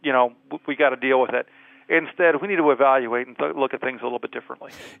that's, we got to deal with it. Instead, we need to evaluate and look at things a little bit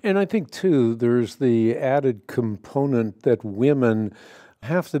differently. And I think, too, there's the added component that women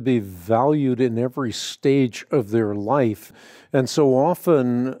have to be valued in every stage of their life. And so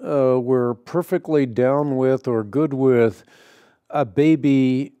often we're perfectly down with or good with a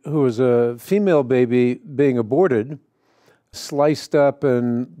baby who is a female baby being aborted, sliced up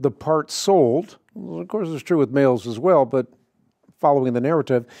and the parts sold. Well, of course, it's true with males as well, but following the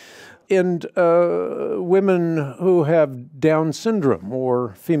narrative. And women who have Down syndrome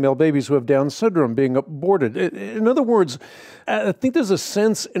or female babies who have Down syndrome being aborted. In other words, I think there's a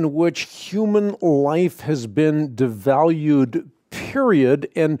sense in which human life has been devalued, period.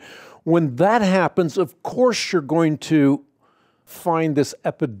 And when that happens, of course, you're going to find this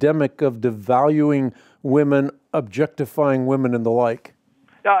epidemic of devaluing women, objectifying women, and the like.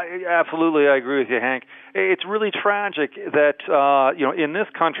 Absolutely, I agree with you, Hank. It's really tragic that in this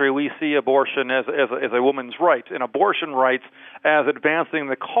country we see abortion as a woman's right, and abortion rights as advancing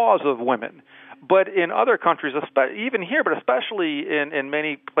the cause of women. But in other countries, even here, but especially in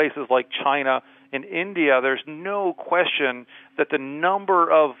many places like China and India, there's no question that the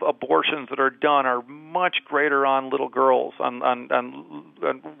number of abortions that are done are much greater on little girls, on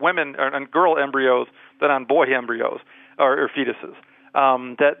women, on girl embryos than on boy embryos or fetuses.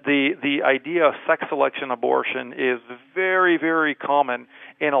 That the idea of sex selection abortion is very, very common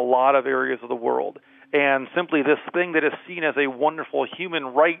in a lot of areas of the world. And simply this thing that is seen as a wonderful human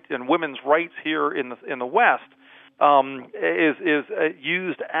right and women's rights here in the West is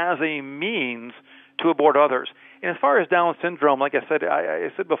used as a means to abort others. And as far as Down syndrome, like I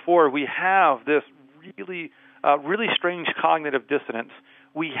said before, we have this really strange cognitive dissonance.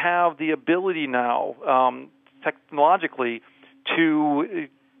 We have the ability now, technologically, to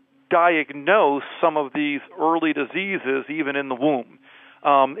diagnose some of these early diseases even in the womb.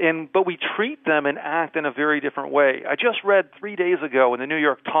 But we treat them and act in a very different way. I just read 3 days ago in the New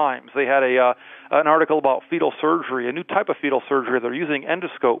York Times, they had an article about fetal surgery, a new type of fetal surgery. They're using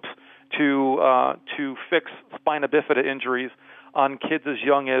endoscopes to fix spina bifida injuries on kids as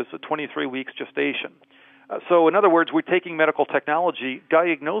young as 23 weeks gestation. So in other words, we're taking medical technology,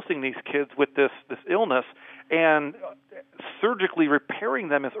 diagnosing these kids with this illness, and surgically repairing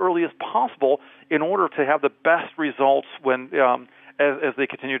them as early as possible in order to have the best results when as they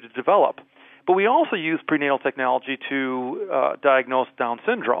continue to develop. But we also use prenatal technology to diagnose Down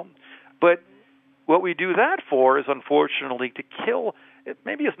syndrome. But what we do that for is, unfortunately, to kill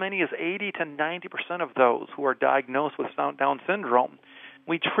maybe as many as 80 to 90% of those who are diagnosed with Down syndrome.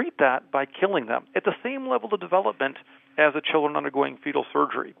 We treat that by killing them at the same level of development as the children undergoing fetal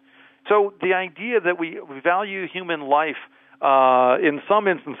surgery. So the idea that we value human life in some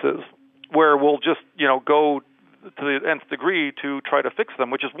instances where we'll just go to the nth degree to try to fix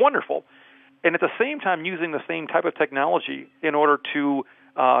them, which is wonderful, and at the same time using the same type of technology in order to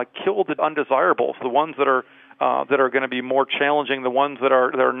kill the undesirables, the ones that are going to be more challenging, the ones that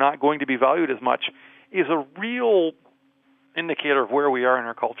are not going to be valued as much, is a real indicator of where we are in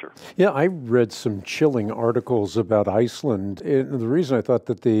our culture. Yeah, I read some chilling articles about Iceland. And the reason I thought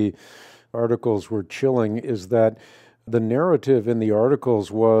that the articles were chilling is that the narrative in the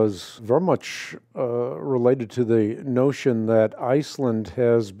articles was very much related to the notion that Iceland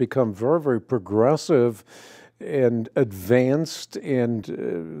has become very, very progressive and advanced, and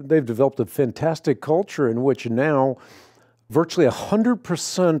they've developed a fantastic culture in which now virtually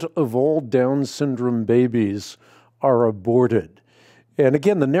 100% of all Down syndrome babies are aborted. And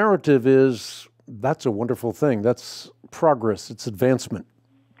again, the narrative is that's a wonderful thing. That's progress. It's advancement.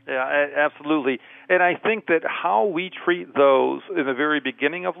 Yeah, absolutely. And I think that how we treat those in the very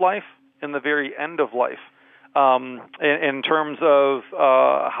beginning of life and the very end of life, in terms of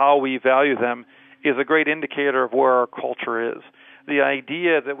how we value them, is a great indicator of where our culture is. The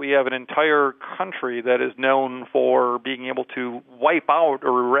idea that we have an entire country that is known for being able to wipe out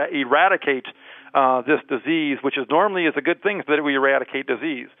or eradicate this disease, which is normally is a good thing that we eradicate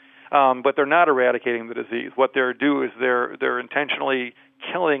disease, but they're not eradicating the disease. What they're doing is they're intentionally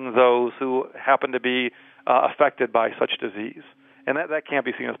killing those who happen to be affected by such disease. And that can't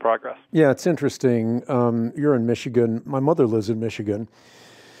be seen as progress. Yeah, it's interesting. You're in Michigan. My mother lives in Michigan.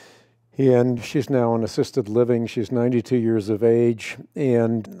 And she's now on assisted living. She's 92 years of age.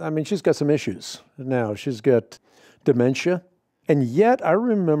 And I mean, she's got some issues now. She's got dementia. And yet I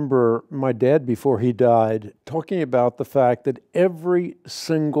remember my dad, before he died, talking about the fact that every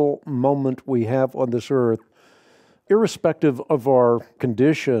single moment we have on this earth, irrespective of our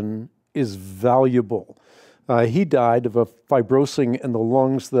condition, is valuable. He died of a fibrosing in the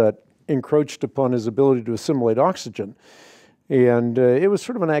lungs that encroached upon his ability to assimilate oxygen. And it was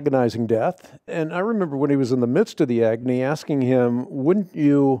sort of an agonizing death. And I remember when he was in the midst of the agony, asking him, wouldn't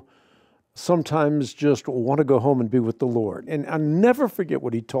you sometimes just want to go home and be with the Lord? And I'll never forget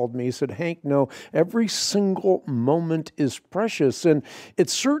what he told me. He said, Hank, no, every single moment is precious. And it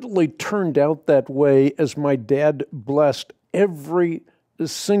certainly turned out that way as my dad blessed every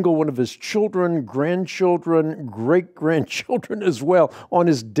single one of his children, grandchildren, great-grandchildren as well on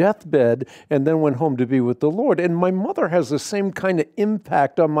his deathbed, and then went home to be with the Lord. And my mother has the same kind of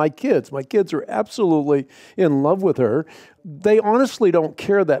impact on my kids. My kids are absolutely in love with her. They honestly don't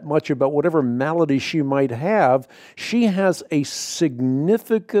care that much about whatever malady she might have. She has a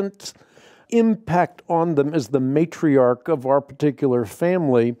significant impact on them as the matriarch of our particular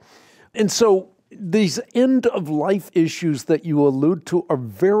family. And so these end-of-life issues that you allude to are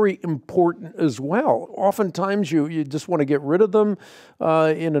very important as well. Oftentimes, you just want to get rid of them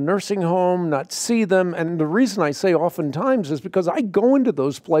in a nursing home, not see them. And the reason I say oftentimes is because I go into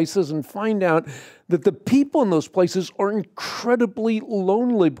those places and find out that the people in those places are incredibly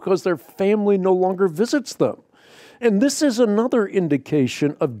lonely because their family no longer visits them. And this is another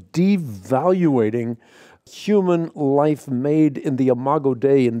indication of devaluating human life made in the Imago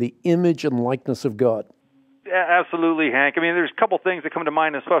Dei, in the image and likeness of God. Absolutely, Hank. I mean, there's a couple things that come to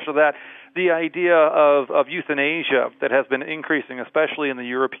mind, especially that the idea of euthanasia that has been increasing, especially in the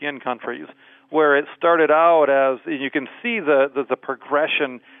European countries, where it started out as, you can see the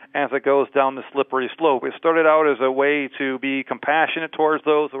progression as it goes down the slippery slope. It started out as a way to be compassionate towards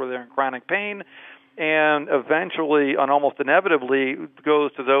those who are in chronic pain, and eventually, and almost inevitably,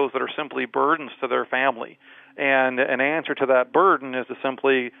 goes to those that are simply burdens to their family. And an answer to that burden is to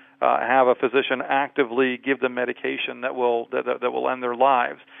simply have a physician actively give them medication that will end their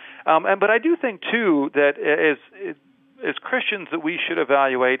lives. But I do think too that as Christians that we should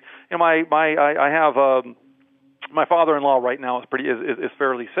evaluate. You know, I have my father-in-law right now is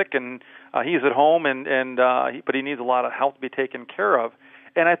fairly sick, and he's at home, but he needs a lot of help to be taken care of.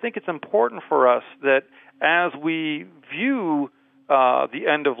 And I think it's important for us that as we view the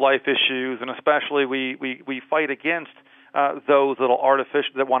end-of-life issues, and especially we fight against those that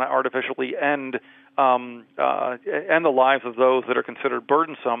want to artificially end the lives of those that are considered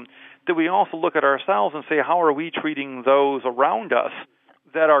burdensome, that we also look at ourselves and say, how are we treating those around us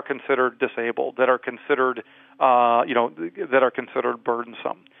that are considered disabled, that are considered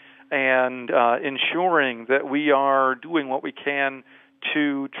burdensome, and ensuring that we are doing what we can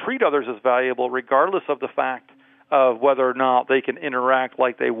to treat others as valuable, regardless of the fact of whether or not they can interact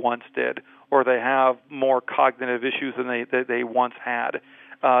like they once did, or they have more cognitive issues than they once had,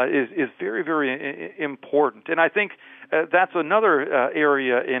 is very, very important. And I think that's another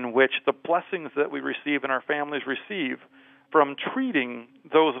area in which the blessings that we receive and our families receive from treating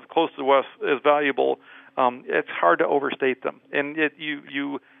those close to us as valuable, it's hard to overstate them. And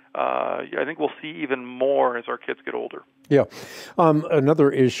I think we'll see even more as our kids get older. Yeah.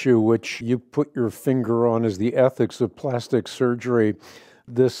 Another issue which you put your finger on is the ethics of plastic surgery.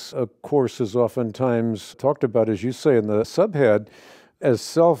 This, of course, is oftentimes talked about, as you say in the subhead, as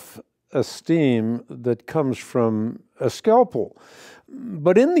self-esteem that comes from a scalpel.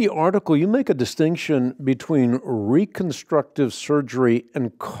 But in the article, you make a distinction between reconstructive surgery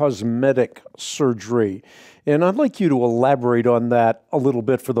and cosmetic surgery. And I'd like you to elaborate on that a little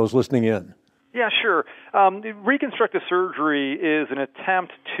bit for those listening in. Yeah, sure. Reconstructive surgery is an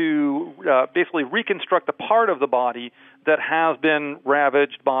attempt to basically reconstruct a part of the body that has been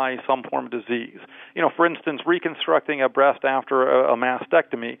ravaged by some form of disease. You know, for instance, reconstructing a breast after a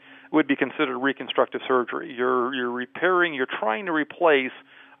mastectomy would be considered reconstructive surgery. You're repairing, you're trying to replace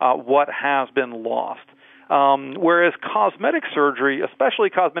what has been lost. Whereas cosmetic surgery, especially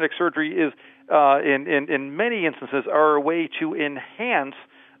cosmetic surgery, is in many instances are a way to enhance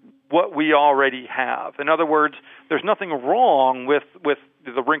what we already have. In other words, there's nothing wrong with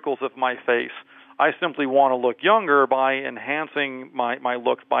the wrinkles of my face. I simply want to look younger by enhancing my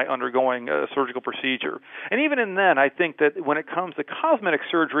looks by undergoing a surgical procedure. And even in then, I think that when it comes to cosmetic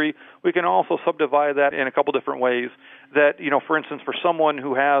surgery, we can also subdivide that in a couple different ways. That, you know, for instance, for someone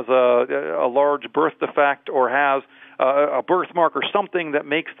who has a large birth defect or has a birthmark or something that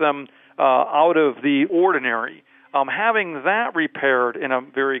makes them out of the ordinary, Having that repaired in a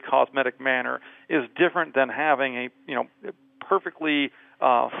very cosmetic manner is different than having a perfectly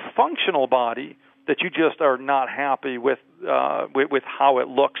functional body that you just are not happy with how it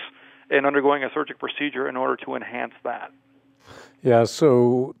looks, and undergoing a surgical procedure in order to enhance that. Yeah,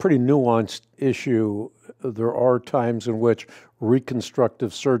 so pretty nuanced issue. There are times in which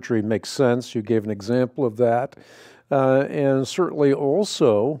reconstructive surgery makes sense. You gave an example of that. And certainly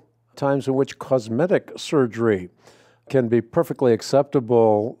also times in which cosmetic surgery can be perfectly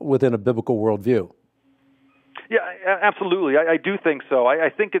acceptable within a biblical worldview. Yeah, absolutely. I do think so. I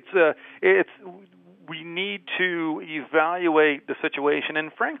think we need to evaluate the situation,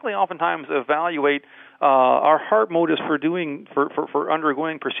 and frankly, oftentimes evaluate our heart motives for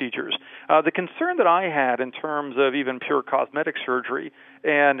undergoing procedures. The concern that I had in terms of even pure cosmetic surgery,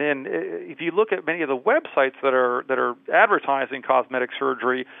 and if you look at many of the websites that are advertising cosmetic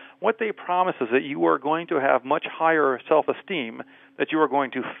surgery, what they promise is that you are going to have much higher self-esteem, that you are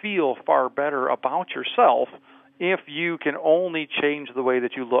going to feel far better about yourself if you can only change the way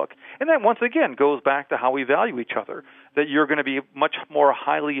that you look. And that, once again, goes back to how we value each other, that you're going to be much more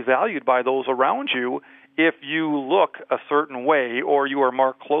highly valued by those around you if you look a certain way, or you are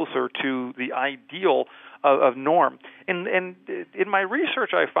more closer to the ideal of norm. And in my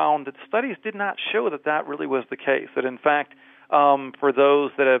research, I found that studies did not show that really was the case, that in fact, for those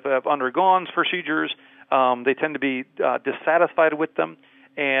that have undergone procedures, they tend to be dissatisfied with them,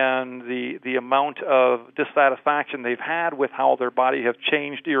 and the amount of dissatisfaction they've had with how their body have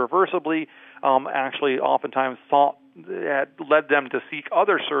changed irreversibly actually oftentimes led them to seek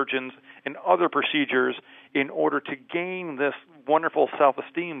other surgeons and other procedures in order to gain this wonderful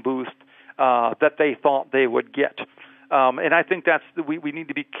self-esteem boost that they thought they would get. And I think we need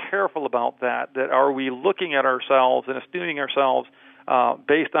to be careful about that are we looking at ourselves and esteeming ourselves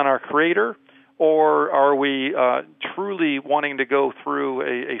based on our Creator, or are we truly wanting to go through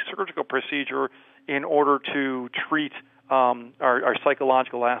a surgical procedure in order to treat our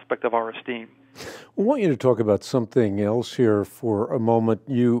psychological aspect of our esteem? I want you to talk about something else here for a moment.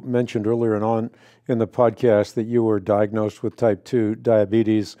 You mentioned earlier on in the podcast that you were diagnosed with type 2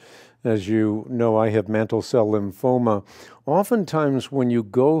 diabetes. As you know, I have mantle cell lymphoma. Oftentimes when you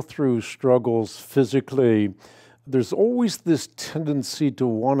go through struggles physically, there's always this tendency to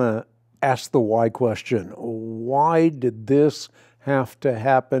want to ask the why question. Why did this have to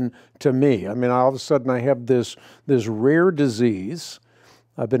happen to me? I mean, all of a sudden I have this rare disease.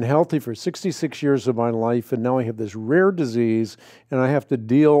 I've been healthy for 66 years of my life, and now I have this rare disease, and I have to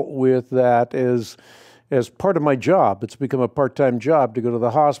deal with that as part of my job. It's become a part-time job to go to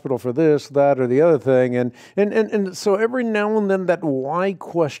the hospital for this, that, or the other thing. And so every now and then that why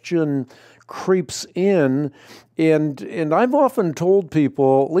question creeps in, and I've often told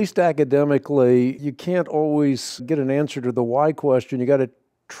people, at least academically, you can't always get an answer to the why question. You got to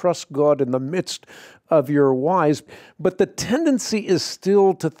trust God in the midst of your whys. But the tendency is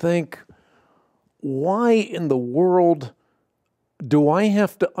still to think, why in the world do I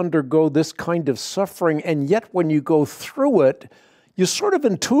have to undergo this kind of suffering? And yet when you go through it, you sort of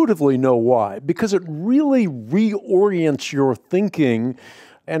intuitively know why, because it really reorients your thinking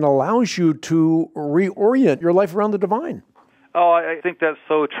and allows you to reorient your life around the divine. Oh, I think that's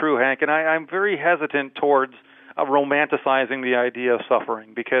so true, Hank. And I'm very hesitant towards romanticizing the idea of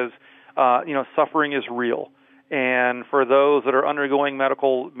suffering, because suffering is real. And for those that are undergoing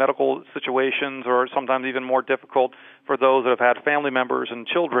medical situations, or sometimes even more difficult for those that have had family members and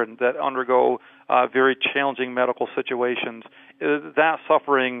children that undergo very challenging medical situations, that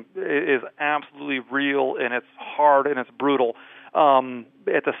suffering is absolutely real, and it's hard and it's brutal.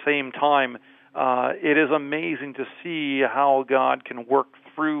 At the same time, it is amazing to see how God can work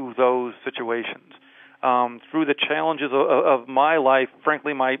through those situations. Through the challenges of my life,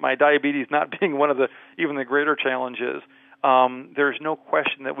 frankly, my diabetes not being one of even the greater challenges, there's no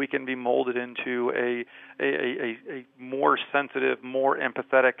question that we can be molded into a more sensitive, more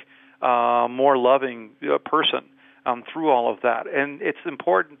empathetic, more loving person through all of that. And it's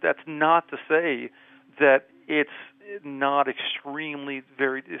important. That's not to say that it's not extremely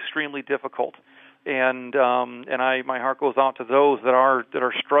difficult. And my heart goes out to those that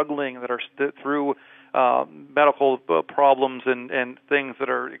are struggling, that are through medical problems and things that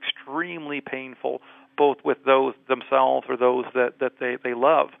are extremely painful, both with those themselves or those that they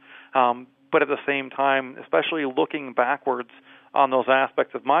love. But at the same time, especially looking backwards on those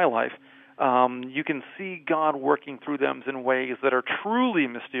aspects of my life, you can see God working through them in ways that are truly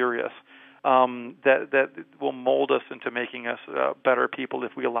mysterious, that will mold us into making us better people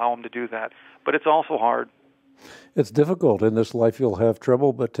if we allow Him to do that. But it's also hard. It's difficult. In this life you'll have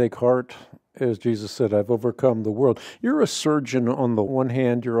trouble, but take heart. As Jesus said, I've overcome the world. You're a surgeon on the one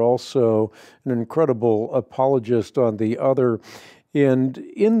hand, you're also an incredible apologist on the other. And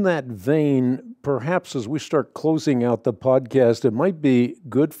in that vein, perhaps as we start closing out the podcast, it might be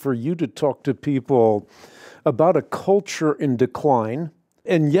good for you to talk to people about a culture in decline,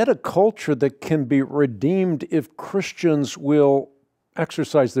 and yet a culture that can be redeemed if Christians will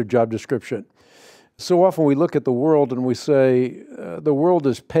exercise their job description. So often we look at the world and we say, the world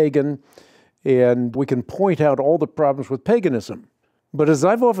is pagan, and we can point out all the problems with paganism. But as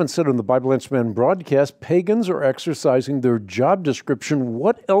I've often said on the Bible Answer Man broadcast, pagans are exercising their job description.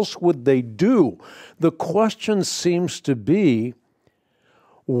 What else would they do? The question seems to be,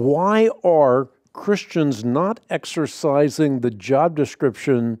 why are Christians not exercising the job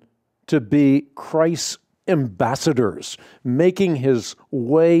description to be Christ's ambassadors, making his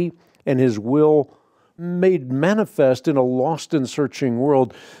way and his will made manifest in a lost and searching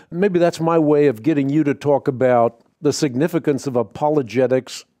world? Maybe that's my way of getting you to talk about the significance of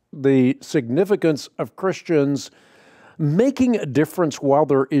apologetics, the significance of Christians making a difference while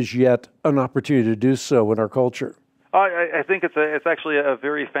there is yet an opportunity to do so in our culture. I think it's actually a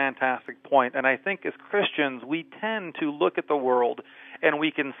very fantastic point, and I think as Christians we tend to look at the world and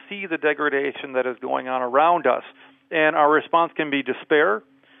we can see the degradation that is going on around us, and our response can be despair.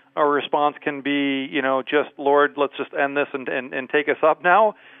 Our response can be, just, Lord, let's just end this and take us up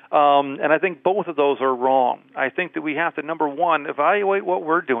now. And I think both of those are wrong. I think that we have to, number one, evaluate what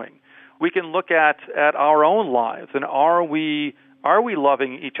we're doing. We can look at our own lives, and are we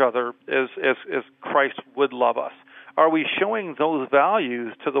loving each other as Christ would love us? Are we showing those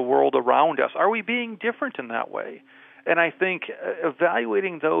values to the world around us? Are we being different in that way? And I think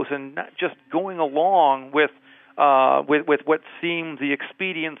evaluating those and not just going along with what seems the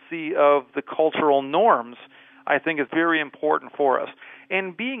expediency of the cultural norms, I think is very important for us.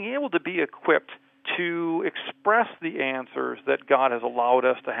 And being able to be equipped to express the answers that God has allowed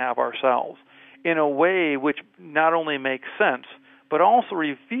us to have ourselves in a way which not only makes sense, but also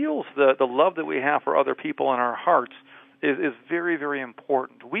reveals the love that we have for other people in our hearts is very, very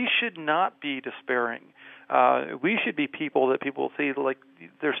important. We should not be despairing. We should be people that people see like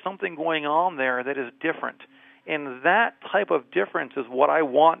there's something going on there that is different. And that type of difference is what I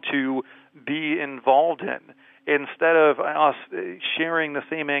want to be involved in, instead of us sharing the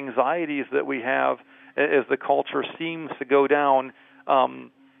same anxieties that we have as the culture seems to go down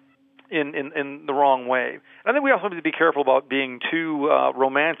in the wrong way. I think we also need to be careful about being too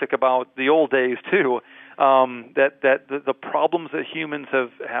romantic about the old days too. That the problems that humans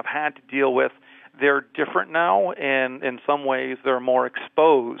have had to deal with, they're different now, and in some ways they're more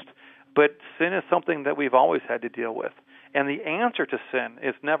exposed. But sin is something that we've always had to deal with, and the answer to sin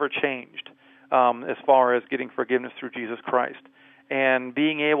is never changed as far as getting forgiveness through Jesus Christ, and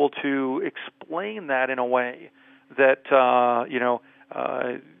being able to explain that in a way that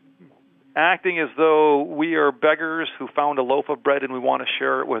acting as though we are beggars who found a loaf of bread and we want to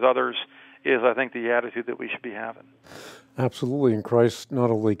share it with others is, I think, the attitude that we should be having. Absolutely. And Christ not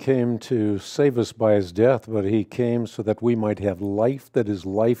only came to save us by his death, but he came so that we might have life that is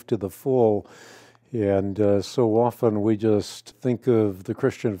life to the full. And so often we just think of the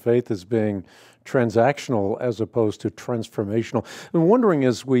Christian faith as being transactional as opposed to transformational. I'm wondering,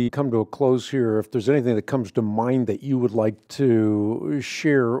 as we come to a close here, if there's anything that comes to mind that you would like to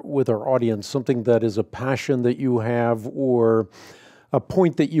share with our audience, something that is a passion that you have, or a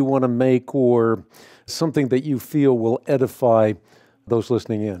point that you want to make, or something that you feel will edify those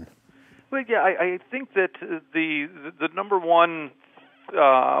listening in. Well, yeah, I think that the number one,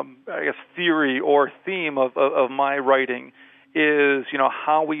 theory or theme of my writing is,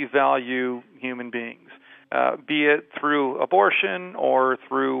 how we value human beings, be it through abortion or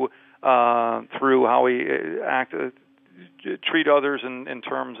through how we treat others in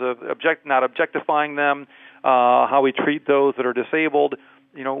terms of not objectifying them, how we treat those that are disabled.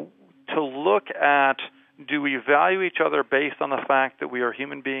 To look at, do we value each other based on the fact that we are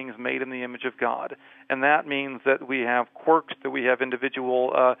human beings made in the image of God? And that means that we have quirks, that we have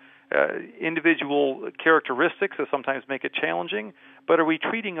individual characteristics that sometimes make it challenging, but are we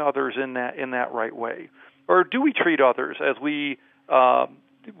treating others in that right way? Or do we treat others as we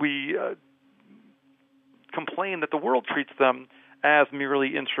complain that the world treats them as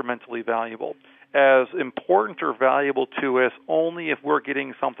merely instrumentally valuable, as important or valuable to us only if we're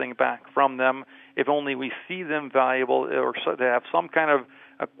getting something back from them, if only we see them valuable or so to have some kind of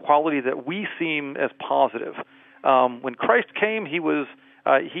a quality that we seem as positive. When Christ came, he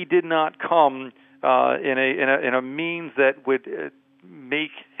did not come in a means that would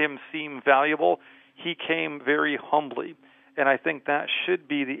make him seem valuable. He came very humbly, And I think that should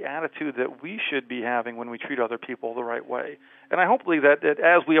be the attitude that we should be having when we treat other people the right way. And I hope that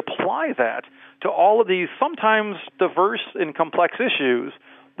as we apply that to all of these sometimes diverse and complex issues,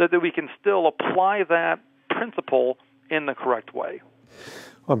 that we can still apply that principle in the correct way.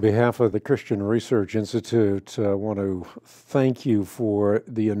 On behalf of the Christian Research Institute, I want to thank you for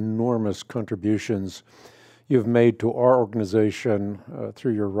the enormous contributions you've made to our organization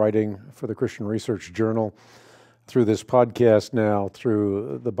through your writing for the Christian Research Journal, through this podcast now,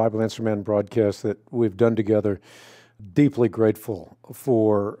 through the Bible Answer Man broadcast that we've done together. Deeply grateful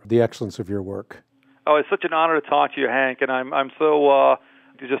for the excellence of your work. Oh, it's such an honor to talk to you, Hank, and I'm so,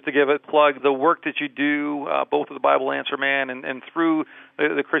 just to give a plug, the work that you do, both with the Bible Answer Man and through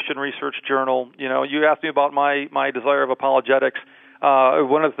the Christian Research Journal. You know, you asked me about my desire of apologetics.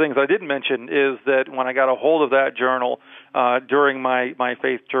 One of the things I didn't mention is that when I got a hold of that journal during my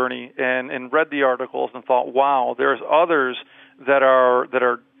faith journey and read the articles and thought, wow, there's others that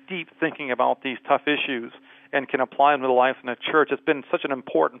are deep thinking about these tough issues and can apply them to life in the church. It's been such an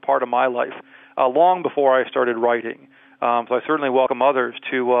important part of my life long before I started writing. So I certainly welcome others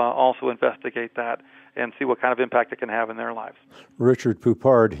to also investigate that and see what kind of impact it can have in their lives. Richard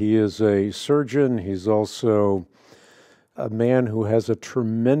Poupard, he is a surgeon. He's also a man who has a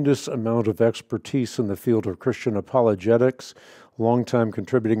tremendous amount of expertise in the field of Christian apologetics, longtime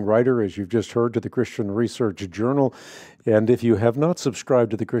contributing writer, as you've just heard, to the Christian Research Journal. And if you have not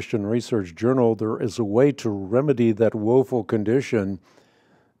subscribed to the Christian Research Journal, there is a way to remedy that woeful condition.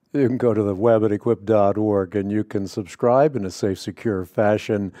 You can go to the web at equip.org and you can subscribe in a safe, secure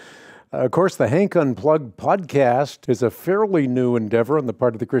fashion. Of course, the Hank Unplugged podcast is a fairly new endeavor on the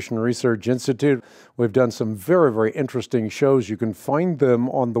part of the Christian Research Institute. We've done some very, very interesting shows. You can find them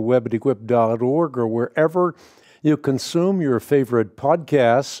on the web at equip.org or wherever you consume your favorite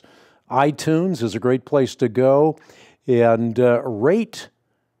podcasts. iTunes is a great place to go. And rate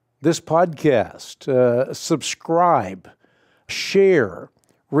this podcast, subscribe, share,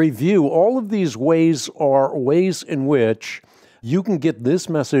 review. All of these ways are ways in which you can get this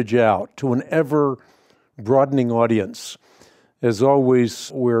message out to an ever-broadening audience. As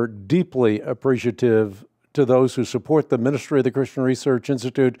always, we're deeply appreciative to those who support the ministry of the Christian Research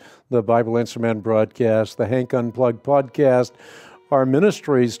Institute, the Bible Answer Man broadcast, the Hank Unplugged podcast, our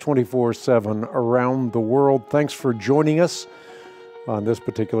ministries 24/7 around the world. Thanks for joining us on this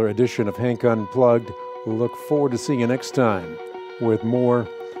particular edition of Hank Unplugged. We look forward to seeing you next time with more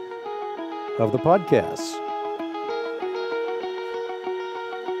of the podcasts.